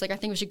 and he was like, I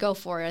think we should go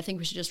for it. I think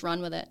we should just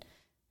run with it.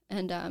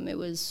 And it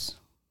was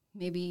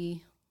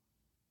maybe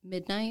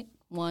midnight,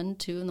 1,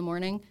 2 in the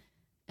morning.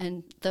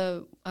 And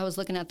I was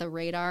looking at the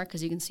radar,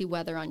 because you can see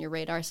weather on your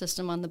radar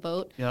system on the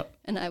boat. Yep.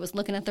 And I was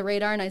looking at the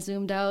radar, and I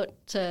zoomed out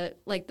to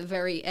like the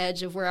very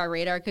edge of where our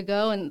radar could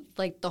go, and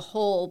like the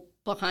whole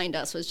behind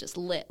us was just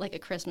lit like a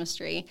Christmas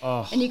tree.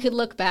 Oh. And you could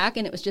look back,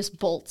 and it was just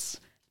bolts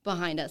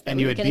behind us. And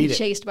we were getting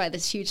chased by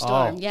this huge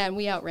storm. Yeah, and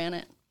we outran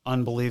it.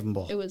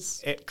 Unbelievable. It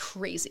was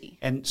crazy.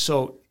 And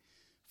so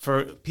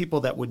for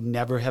people that would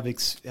never have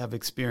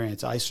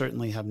experience, I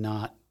certainly have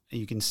not, and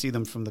you can see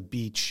them from the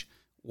beach,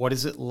 what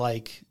is it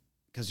like,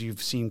 because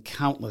you've seen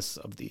countless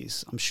of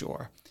these, I'm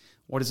sure.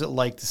 What is it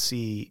like to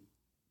see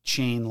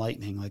chain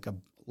lightning, like a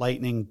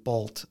lightning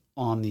bolt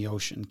on the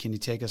ocean? Can you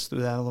take us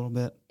through that a little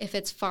bit? If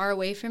it's far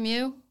away from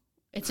you,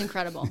 it's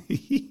incredible.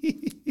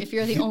 If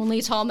you're the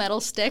only tall metal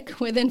stick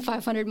within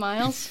 500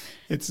 miles,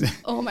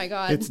 oh my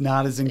God. It's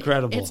not as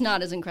incredible. It's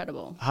not as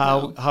incredible.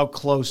 How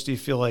close do you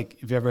feel like,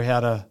 have you ever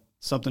had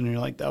something and you're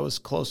like, that was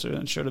closer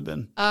than it should have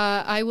been?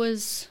 I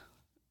was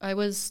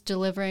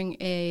delivering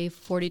a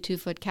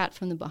 42-foot cat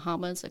from the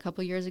Bahamas a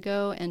couple years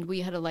ago, and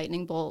we had a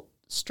lightning bolt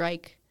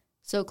strike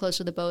so close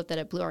to the boat that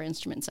it blew our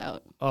instruments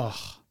out.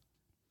 Oh,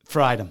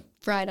 fried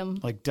them.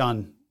 Like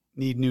done.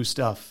 Need new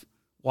stuff.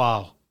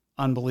 Wow.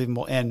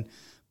 Unbelievable. And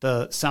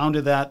the sound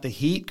of that, the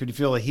heat, could you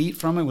feel the heat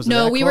from it?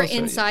 No, we were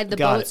inside the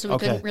boat, so we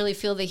couldn't really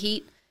feel the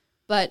heat.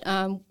 But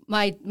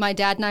my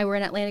dad and I were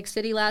in Atlantic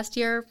City last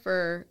year.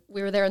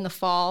 We were there in the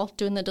fall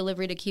doing the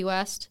delivery to Key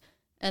West,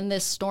 and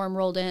this storm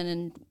rolled in,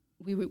 and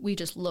we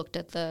just looked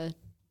at the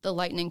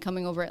lightning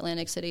coming over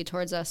Atlantic City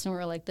towards us, and we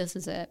were like, this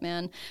is it,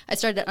 man. I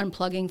started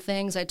unplugging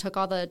things. I took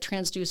all the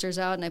transducers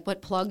out, and I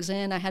put plugs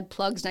in. I had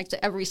plugs next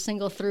to every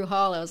single through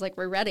hull. I was like,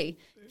 we're ready.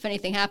 If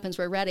anything happens,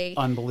 we're ready.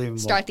 Unbelievable.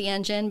 Start the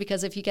engine,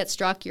 because if you get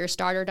struck, your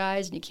starter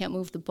dies, and you can't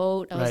move the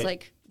boat. I was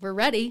like, we're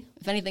ready.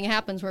 If anything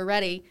happens, we're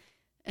ready.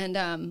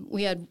 And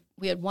we had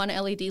one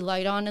LED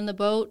light on in the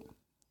boat,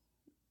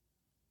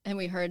 and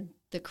we heard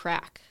the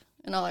crack,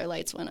 and all our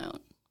lights went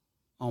out.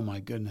 Oh,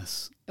 my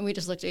goodness. And we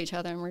just looked at each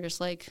other, and we're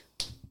just like,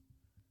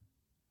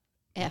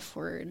 F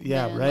word.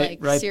 Yeah, man.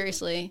 right.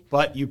 Seriously.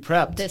 But you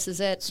prepped. This is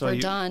it. So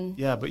we're done.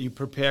 Yeah, but you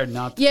prepared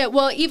not to. Yeah,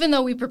 well, even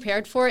though we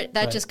prepared for it,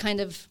 that just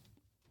kind of,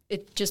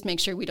 it just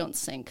makes sure we don't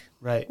sink.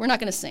 Right. We're not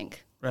going to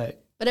sink. Right.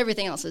 But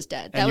everything else is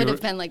dead. That would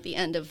have been like the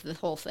end of the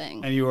whole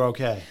thing. And you were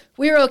okay?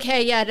 We were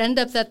okay, yeah. It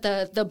ended up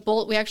that the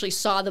bolt, we actually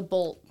saw the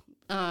bolt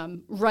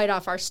right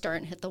off our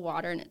stern hit the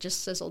water, and it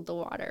just sizzled the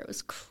water. It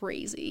was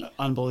crazy.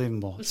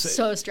 Unbelievable. It was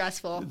so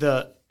stressful.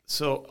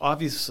 So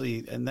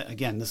obviously, and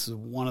again, this is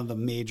one of the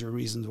major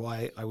reasons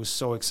why I was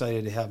so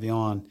excited to have you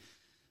on.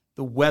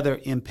 The weather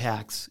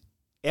impacts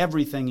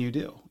everything you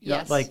do.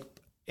 Yes.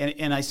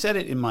 And I said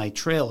it in my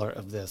trailer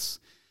of this,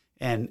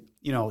 and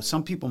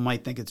some people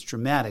might think it's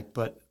dramatic,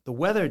 but the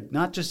weather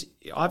not just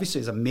obviously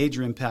has a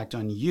major impact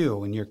on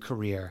you and your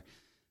career,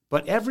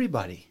 but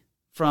everybody.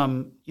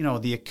 From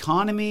the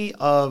economy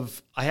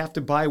of I have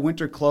to buy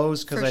winter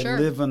clothes because I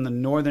live in the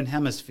northern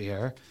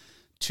hemisphere,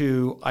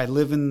 to I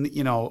live in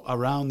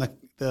around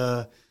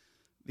the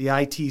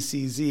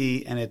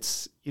ITCZ, and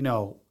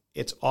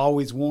it's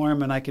always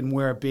warm, and I can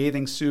wear a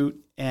bathing suit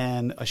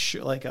and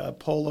like a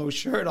polo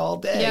shirt all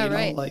day. Yeah,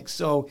 right.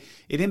 So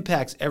it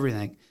impacts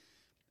everything.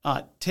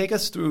 Take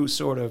us through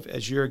sort of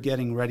as you're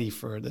getting ready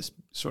for this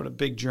sort of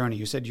big journey.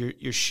 You said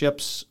your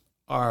ships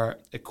are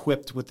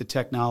equipped with the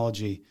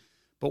technology.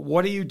 But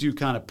what do you do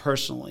kind of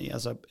personally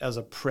as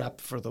a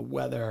prep for the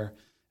weather,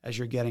 as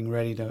you're getting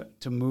ready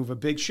to move a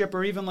big ship,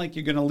 or even like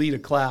you're going to lead a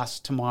class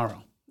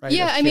tomorrow, right?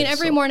 Yeah, I mean,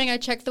 every morning I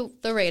check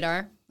the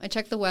radar. I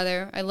check the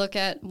weather. I look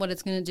at what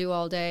it's going to do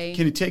all day.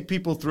 Can you take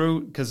people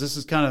through, because this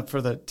is kind of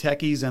for the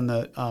techies and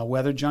the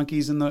weather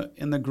junkies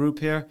in the group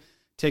here?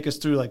 Take us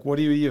through, like, what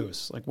do you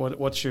use? Like,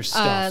 what's your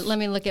stuff? Let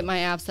me look at my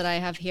apps that I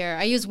have here.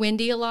 I use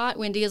Windy a lot.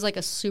 Windy is like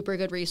a super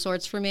good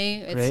resource for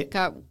me. It's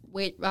got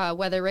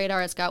weather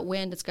radar. It's got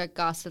wind. It's got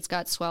gusts. It's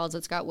got swells.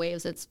 It's got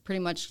waves. It's pretty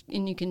much,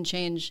 and you can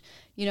change,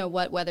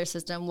 what weather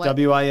system.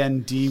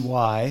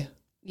 WINDY.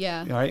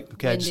 Yeah. All right.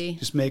 Okay.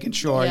 Just making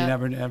sure. Yeah. You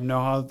never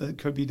know how that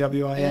could be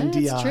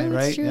WINDI, it's true,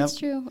 right? It's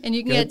true. And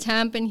you can get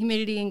temp and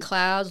humidity and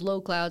clouds,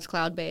 low clouds,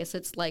 cloud base.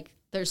 It's like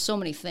there's so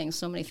many things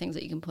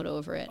that you can put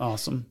over it.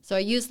 Awesome. So I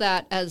use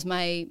that as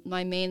my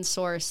main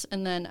source,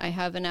 and then I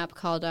have an app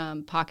called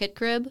Pocket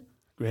Crib.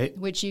 Great.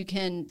 Which you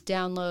can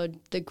download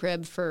the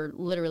crib for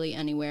literally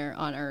anywhere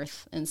on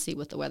Earth and see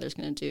what the weather's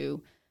going to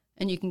do.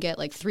 And you can get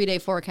like 3-day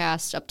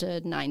forecasts up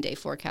to 9-day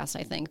forecasts,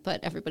 I think.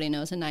 But everybody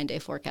knows a 9-day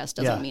forecast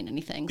doesn't mean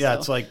anything. Yeah, so.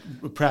 It's like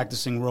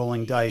practicing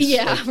rolling dice.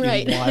 Yeah, like,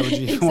 right. Why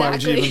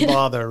would you even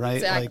bother, right?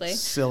 Exactly. Like,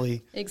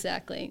 silly.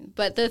 Exactly.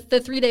 But the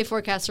 3-day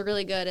forecasts are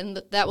really good,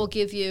 and that will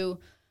give you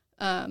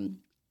the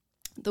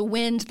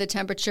wind, the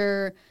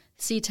temperature,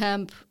 sea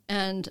temp,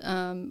 and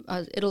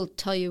it'll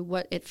tell you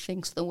what it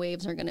thinks the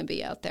waves are going to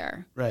be out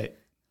there. Right.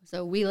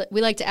 So we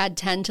like to add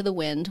 10 to the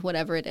wind,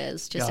 whatever it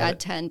is. Just add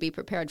 10, be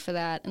prepared for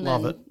that. And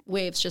then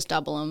waves, just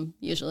double them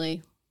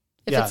usually.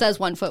 If it says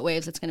 1 foot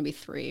waves, it's going to be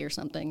 3 or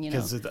something,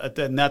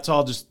 And that's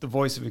all just the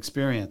voice of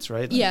experience,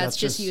 right? Like, yeah, it's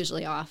just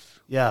usually off.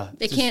 Yeah.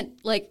 It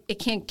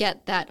can't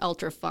get that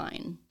ultra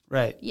fine.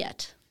 Right.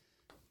 Yet.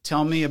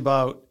 Tell me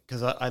about,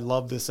 because I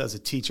love this as a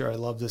teacher, I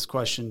love this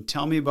question.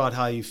 Tell me about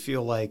how you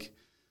feel like,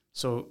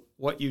 so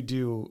what you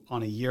do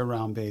on a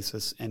year-round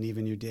basis and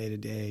even your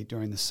day-to-day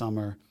during the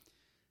summer,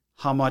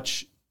 how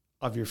much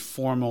of your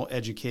formal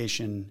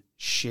education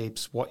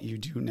shapes what you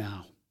do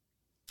now?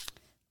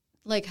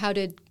 Like, how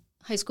did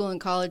high school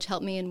and college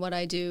help me in what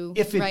I do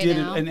if it right did,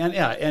 now? And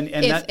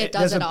if that, it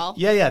does it all.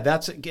 Yeah,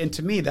 and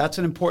to me, that's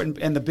an important,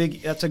 and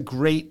that's a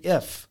great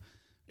if.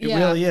 It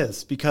really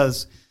is,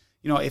 because,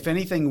 if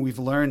anything we've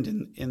learned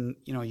in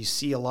you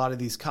see a lot of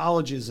these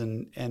colleges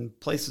and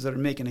places that are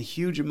making a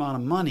huge amount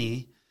of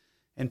money,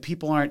 and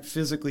people aren't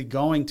physically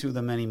going to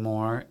them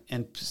anymore,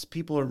 and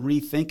people are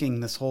rethinking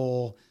this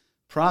whole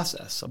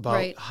process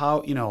about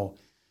how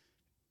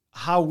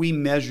we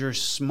measure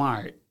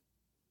smart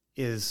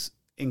is,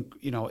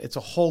 it's a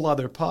whole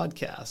other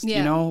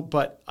podcast,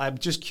 but I'm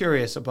just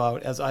curious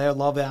about, as I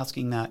love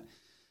asking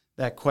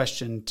that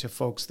question to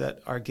folks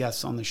that are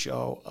guests on the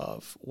show,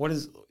 of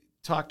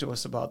talk to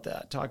us about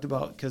that.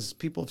 Because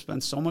people have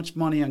spent so much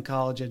money on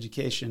college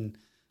education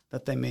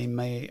that they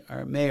may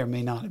or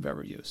may not have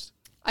ever used.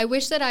 I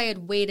wish that I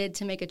had waited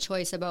to make a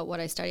choice about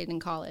what I studied in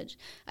college.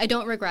 I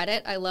don't regret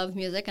it. I love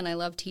music and I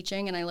love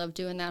teaching and I love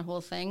doing that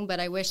whole thing, but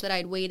I wish that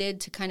I'd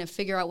waited to kind of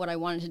figure out what I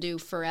wanted to do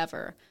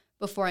forever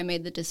before I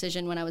made the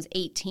decision when I was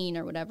 18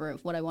 or whatever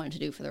of what I wanted to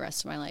do for the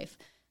rest of my life.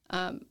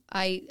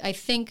 I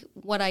think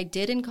what I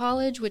did in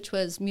college, which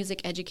was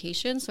music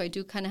education, so I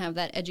do kind of have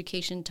that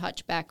education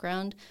touch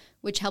background,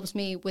 which helps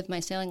me with my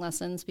sailing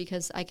lessons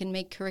because I can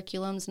make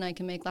curriculums and I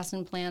can make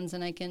lesson plans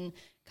and I can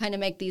kind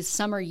of make these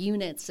summer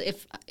units,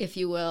 if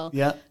you will,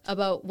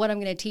 about what I'm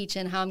going to teach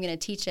and how I'm going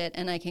to teach it,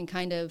 and I can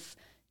kind of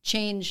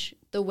change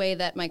the way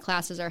that my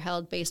classes are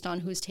held based on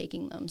who's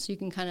taking them. So you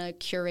can kind of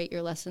curate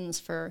your lessons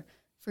for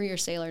your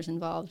sailors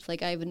involved.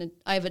 Like I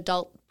have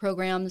adult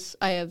programs,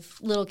 I have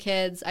little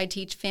kids, I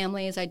teach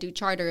families, I do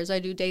charters, I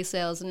do day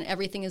sails, and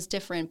everything is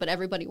different, but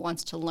everybody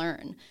wants to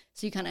learn.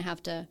 So you kind of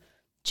have to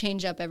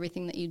change up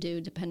everything that you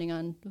do depending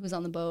on who's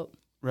on the boat.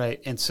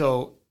 Right. And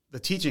so the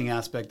teaching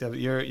aspect of it,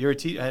 you're a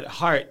teacher at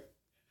heart.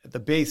 At the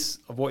base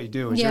of what you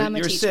do is you're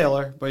a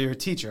sailor, but you're a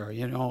teacher.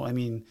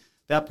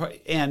 That part,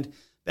 and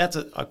that's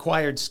an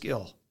acquired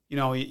skill.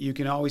 You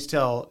can always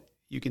tell.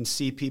 You can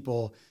see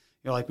people.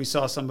 Like we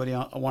saw somebody,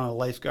 one of the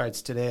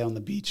lifeguards today on the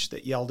beach,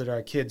 that yelled at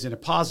our kids in a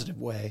positive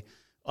way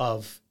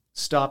of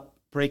stop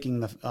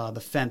breaking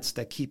the fence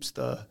that keeps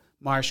the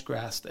marsh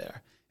grass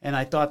there. And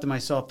I thought to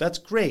myself, that's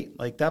great.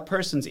 Like, that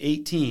person's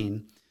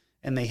 18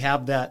 and they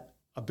have that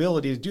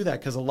ability to do that,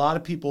 because a lot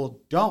of people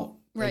don't.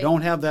 Right. They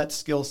don't have that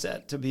skill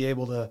set to be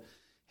able to,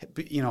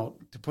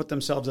 to put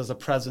themselves as a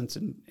presence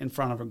in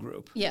front of a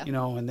group. Yeah.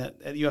 And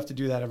that you have to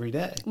do that every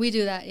day. We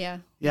do that, yeah.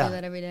 We do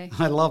that every day.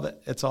 I love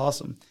it. It's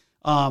awesome.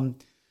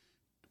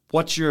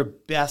 What's your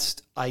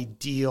best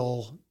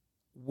ideal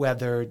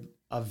weather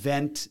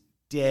event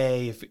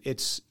day?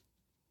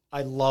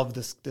 I love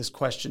this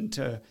question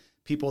to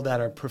people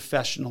that are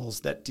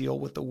professionals that deal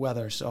with the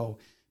weather. So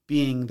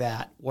being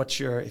that,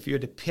 if you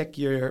had to pick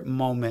your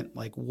moment,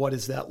 like, what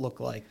does that look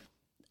like?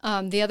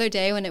 The other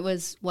day when it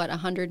was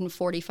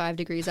 145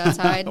 degrees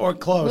outside or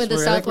close with the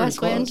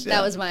southwest wind,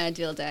 that was my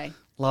ideal day.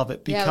 Love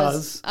it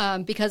because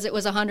because it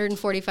was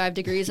 145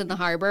 degrees in the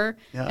harbor,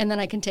 and then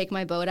I can take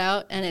my boat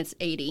out and it's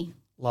 80.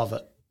 Love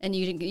it. And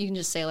you can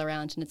just sail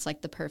around and it's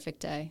like the perfect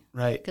day,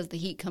 right? Because the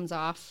heat comes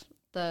off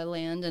the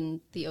land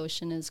and the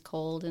ocean is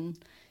cold, and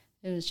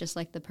it was just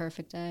like the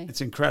perfect day.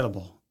 It's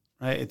incredible,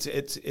 right?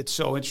 It's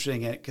so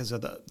interesting because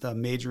of the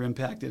major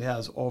impact it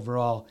has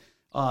overall.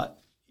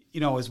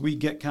 As we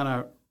get kind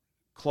of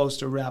close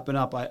to wrapping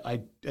up,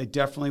 I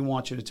definitely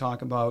want you to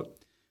talk about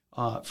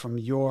from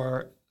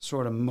your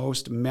sort of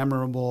most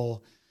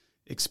memorable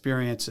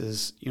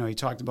experiences. You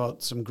talked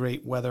about some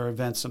great weather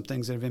events, some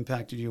things that have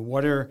impacted you.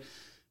 What are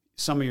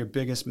some of your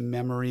biggest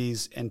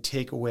memories and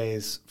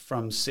takeaways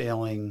from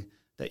sailing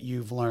that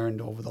you've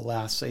learned over the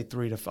last, say,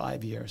 3 to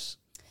 5 years?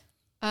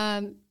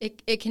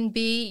 It can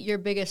be your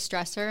biggest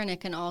stressor, and it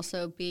can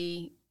also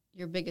be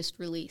your biggest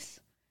release.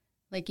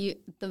 Like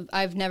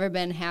I've never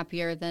been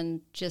happier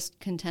than just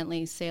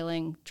contently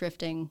sailing,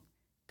 drifting,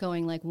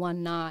 going like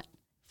 1 knot,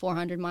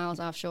 400 miles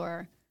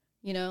offshore.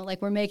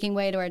 Like we're making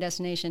way to our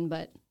destination,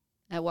 but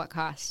at what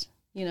cost?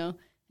 And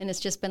it's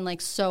just been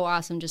like so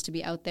awesome just to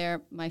be out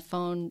there. My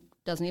phone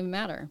doesn't even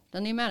matter.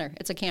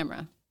 It's a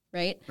camera,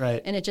 right?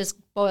 Right. And it just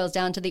boils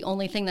down to the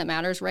only thing that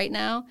matters right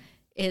now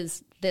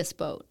is this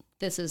boat.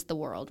 This is the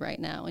world right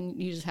now.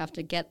 And you just have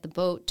to get the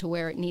boat to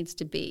where it needs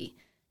to be.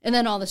 And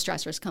then all the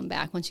stressors come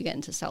back once you get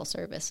into cell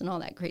service and all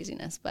that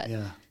craziness. But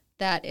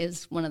that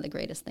is one of the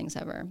greatest things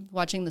ever.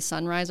 Watching the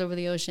sunrise over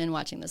the ocean,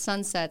 watching the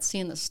sunset,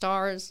 seeing the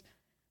stars,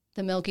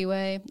 the Milky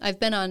Way. I've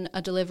been on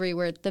a delivery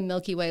where the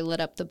Milky Way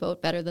lit up the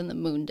boat better than the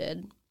moon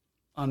did.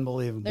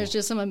 Unbelievable. There's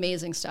just some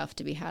amazing stuff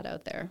to be had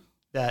out there.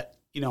 That,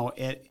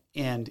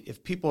 and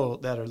if people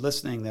that are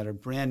listening that are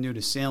brand new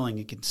to sailing,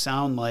 it can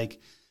sound like,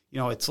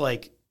 it's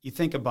like you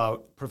think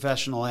about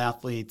professional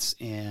athletes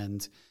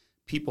and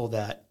people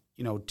that,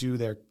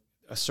 do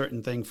a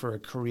certain thing for a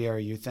career.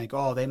 You think,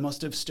 oh, they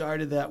must have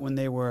started that when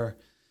they were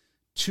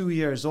 2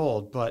 years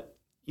old. But,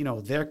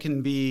 there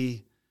can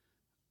be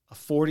a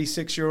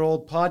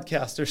 46-year-old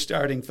podcaster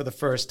starting for the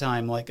first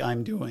time like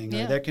I'm doing.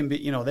 Yeah. Or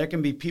there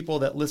can be people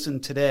that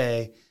listen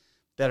today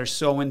that are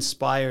so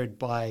inspired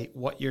by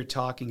what you're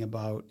talking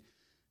about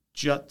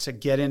just to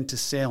get into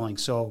sailing.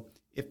 So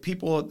if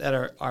people that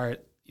are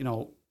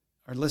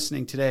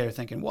listening today are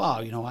thinking,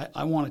 wow,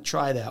 I want to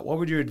try that, what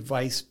would your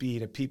advice be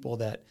to people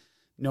that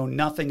know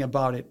nothing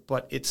about it,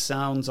 but it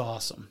sounds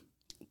awesome?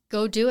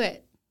 Go do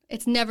it.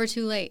 It's never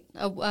too late.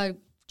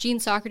 Jean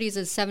Socrates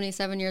is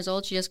 77 years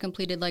old. She just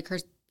completed like her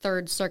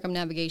 3rd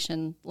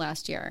circumnavigation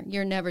last year.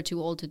 You're never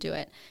too old to do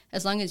it.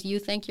 As long as you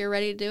think you're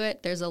ready to do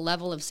it, there's a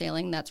level of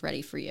sailing that's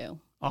ready for you.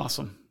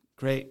 Awesome.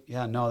 Great.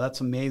 Yeah, no,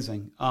 that's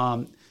amazing.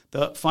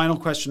 The final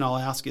question I'll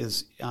ask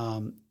is,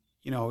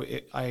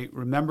 I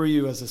remember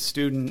you as a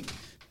student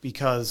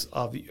because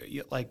of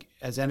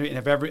as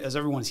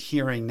everyone's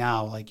hearing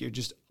now, like your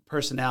just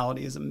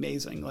personality is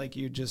amazing. Like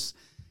you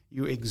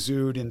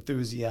exude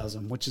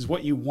enthusiasm, which is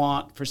what you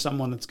want for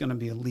someone that's going to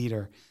be a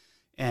leader.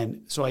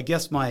 And so I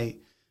guess my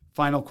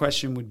final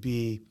question would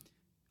be,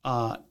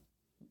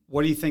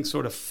 what do you think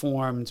sort of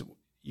formed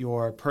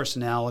your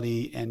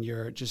personality and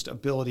your just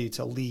ability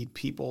to lead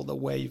people the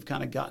way you've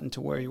kind of gotten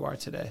to where you are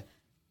today?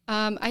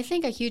 I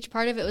think a huge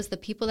part of it was the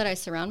people that I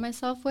surround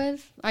myself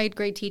with. I had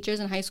great teachers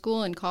in high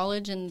school and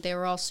college, and they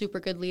were all super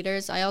good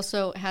leaders. I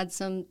also had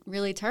some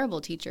really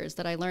terrible teachers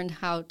that I learned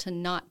how to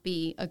not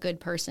be a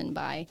good person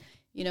by.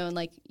 And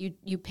like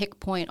you pick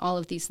point all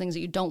of these things that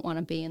you don't want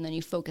to be, and then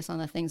you focus on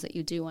the things that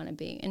you do want to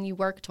be, and you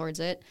work towards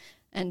it.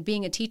 And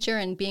being a teacher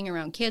and being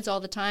around kids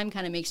all the time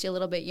kind of makes you a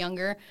little bit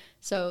younger.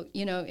 So,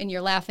 and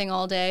you're laughing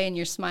all day and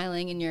you're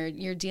smiling and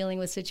you're dealing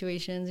with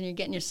situations and you're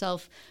getting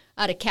yourself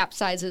out of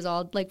capsizes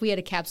like we had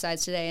a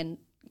capsize today. And,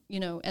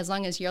 as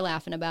long as you're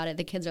laughing about it,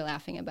 the kids are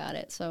laughing about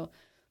it. So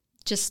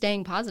just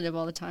staying positive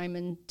all the time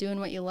and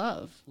doing what you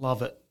love.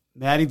 Love it.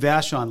 Madde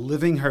Vachon,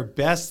 living her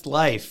best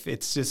life.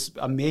 It's just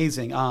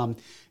amazing.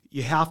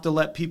 You have to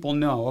let people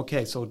know.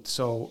 Okay, so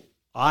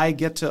I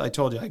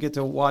told you, I get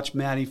to watch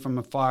Madde from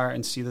afar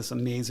and see this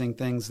amazing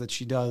things that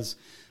she does.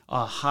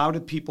 How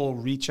do people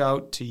reach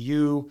out to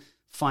you,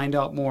 find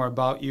out more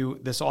about you?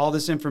 All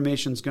this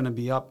information is going to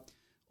be up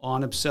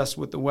on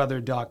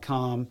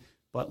obsessedwiththeweather.com,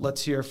 but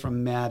let's hear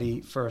from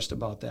Madde first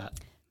about that.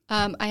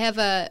 I have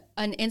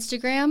an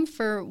Instagram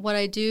for what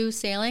I do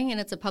sailing,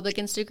 and it's a public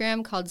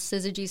Instagram called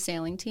Syzygy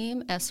Sailing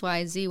Team,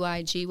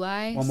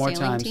 SYZYGY. One more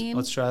sailing time. Team.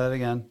 Let's try that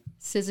again.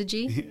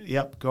 Syzygy.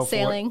 Yep, go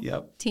sailing for it.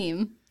 Yep.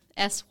 Team,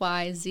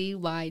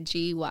 SYZYGY.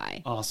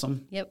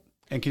 Awesome. Yep.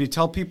 And can you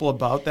tell people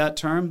about that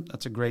term?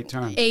 That's a great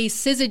term. A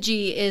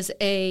syzygy is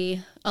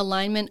a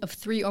alignment of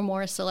 3 or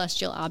more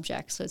celestial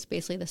objects, so it's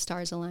basically the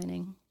stars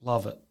aligning.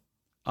 Love it.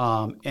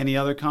 Any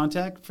other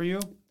contact for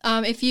you?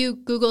 If you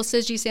Google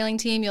Syzygy Sailing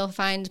Team, you'll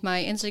find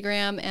my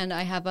Instagram, and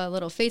I have a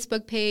little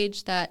Facebook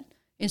page that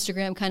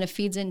Instagram kind of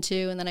feeds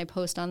into, and then I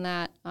post on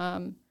that.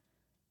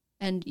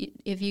 And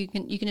if you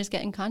can just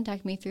get in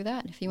contact with me through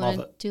that if you want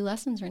to do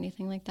lessons or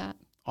anything like that.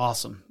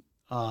 Awesome.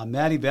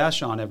 Madde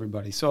Vachon,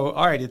 everybody. So,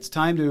 all right, it's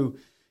time to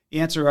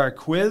answer our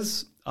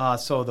quiz.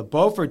 So the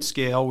Beaufort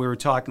scale we were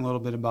talking a little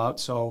bit about.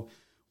 So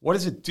what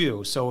does it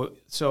do? So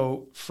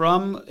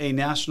from a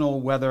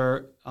National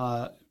Weather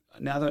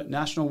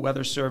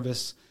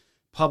Service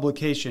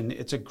publication.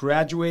 It's a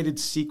graduated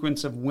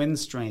sequence of wind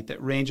strength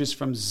that ranges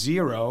from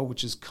 0,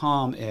 which is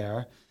calm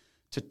air,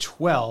 to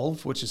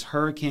 12, which is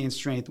hurricane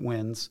strength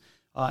winds.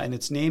 And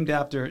it's named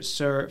after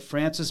Sir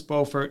Francis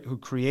Beaufort, who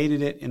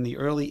created it in the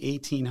early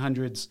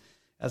 1800s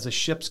as a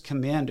ship's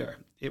commander.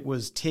 It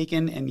was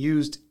taken and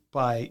used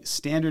by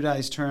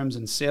standardized terms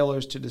and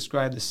sailors to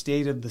describe the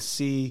state of the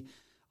sea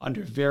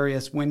under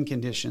various wind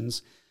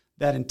conditions.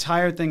 That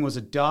entire thing was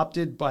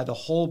adopted by the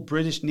whole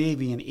British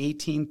Navy in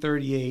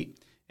 1838,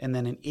 and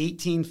then in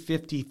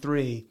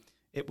 1853,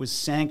 it was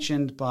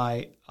sanctioned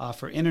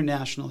for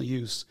international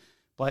use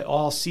by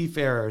all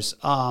seafarers.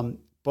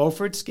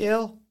 Beaufort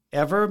scale,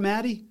 ever,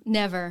 Maddie?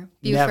 Never.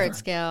 Beaufort Never.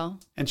 scale.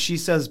 And she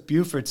says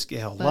Beaufort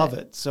scale. Love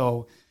it.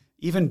 So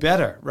even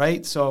better,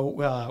 right?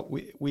 So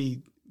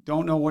we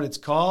don't know what it's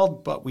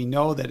called, but we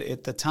know that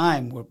at the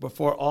time,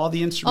 before all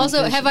the instrumentation...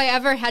 Also, have I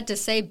ever had to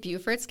say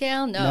Beaufort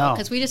scale? No,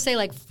 because we just say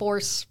like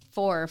force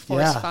 4,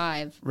 force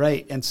 5.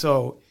 Right. And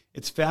so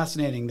it's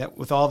fascinating that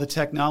with all the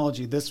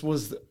technology, this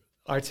was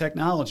our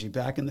technology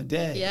back in the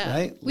day,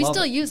 right? We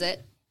still use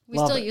it. We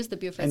still use the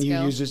Beaufort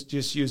scale. And you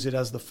just use it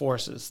as the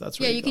forces. That's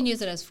right. Yeah, you can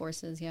use it as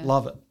forces, yeah.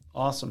 Love it.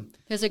 Awesome.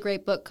 There's a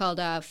great book called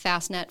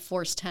Fastnet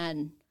Force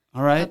 10.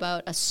 All right.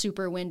 About a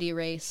super windy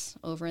race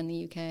over in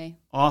the UK.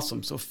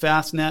 Awesome. So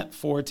Fastnet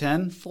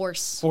 410?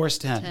 Force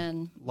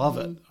 10. Love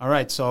it. All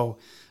right. So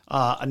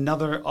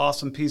another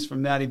awesome piece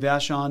from Madde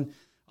Vachon.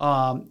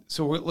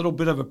 So we're a little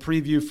bit of a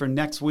preview for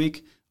next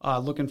week.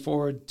 Looking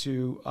forward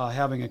to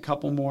having a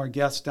couple more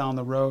guests down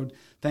the road.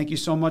 Thank you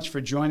so much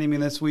for joining me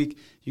this week.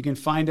 You can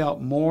find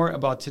out more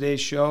about today's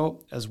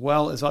show as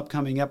well as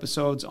upcoming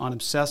episodes on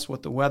Obsessed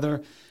with the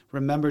Weather.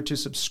 Remember to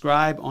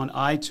subscribe on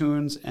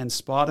iTunes and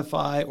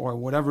Spotify or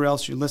whatever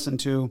else you listen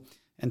to.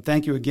 And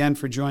thank you again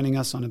for joining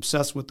us on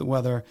Obsessed with the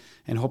Weather,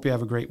 and hope you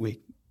have a great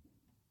week.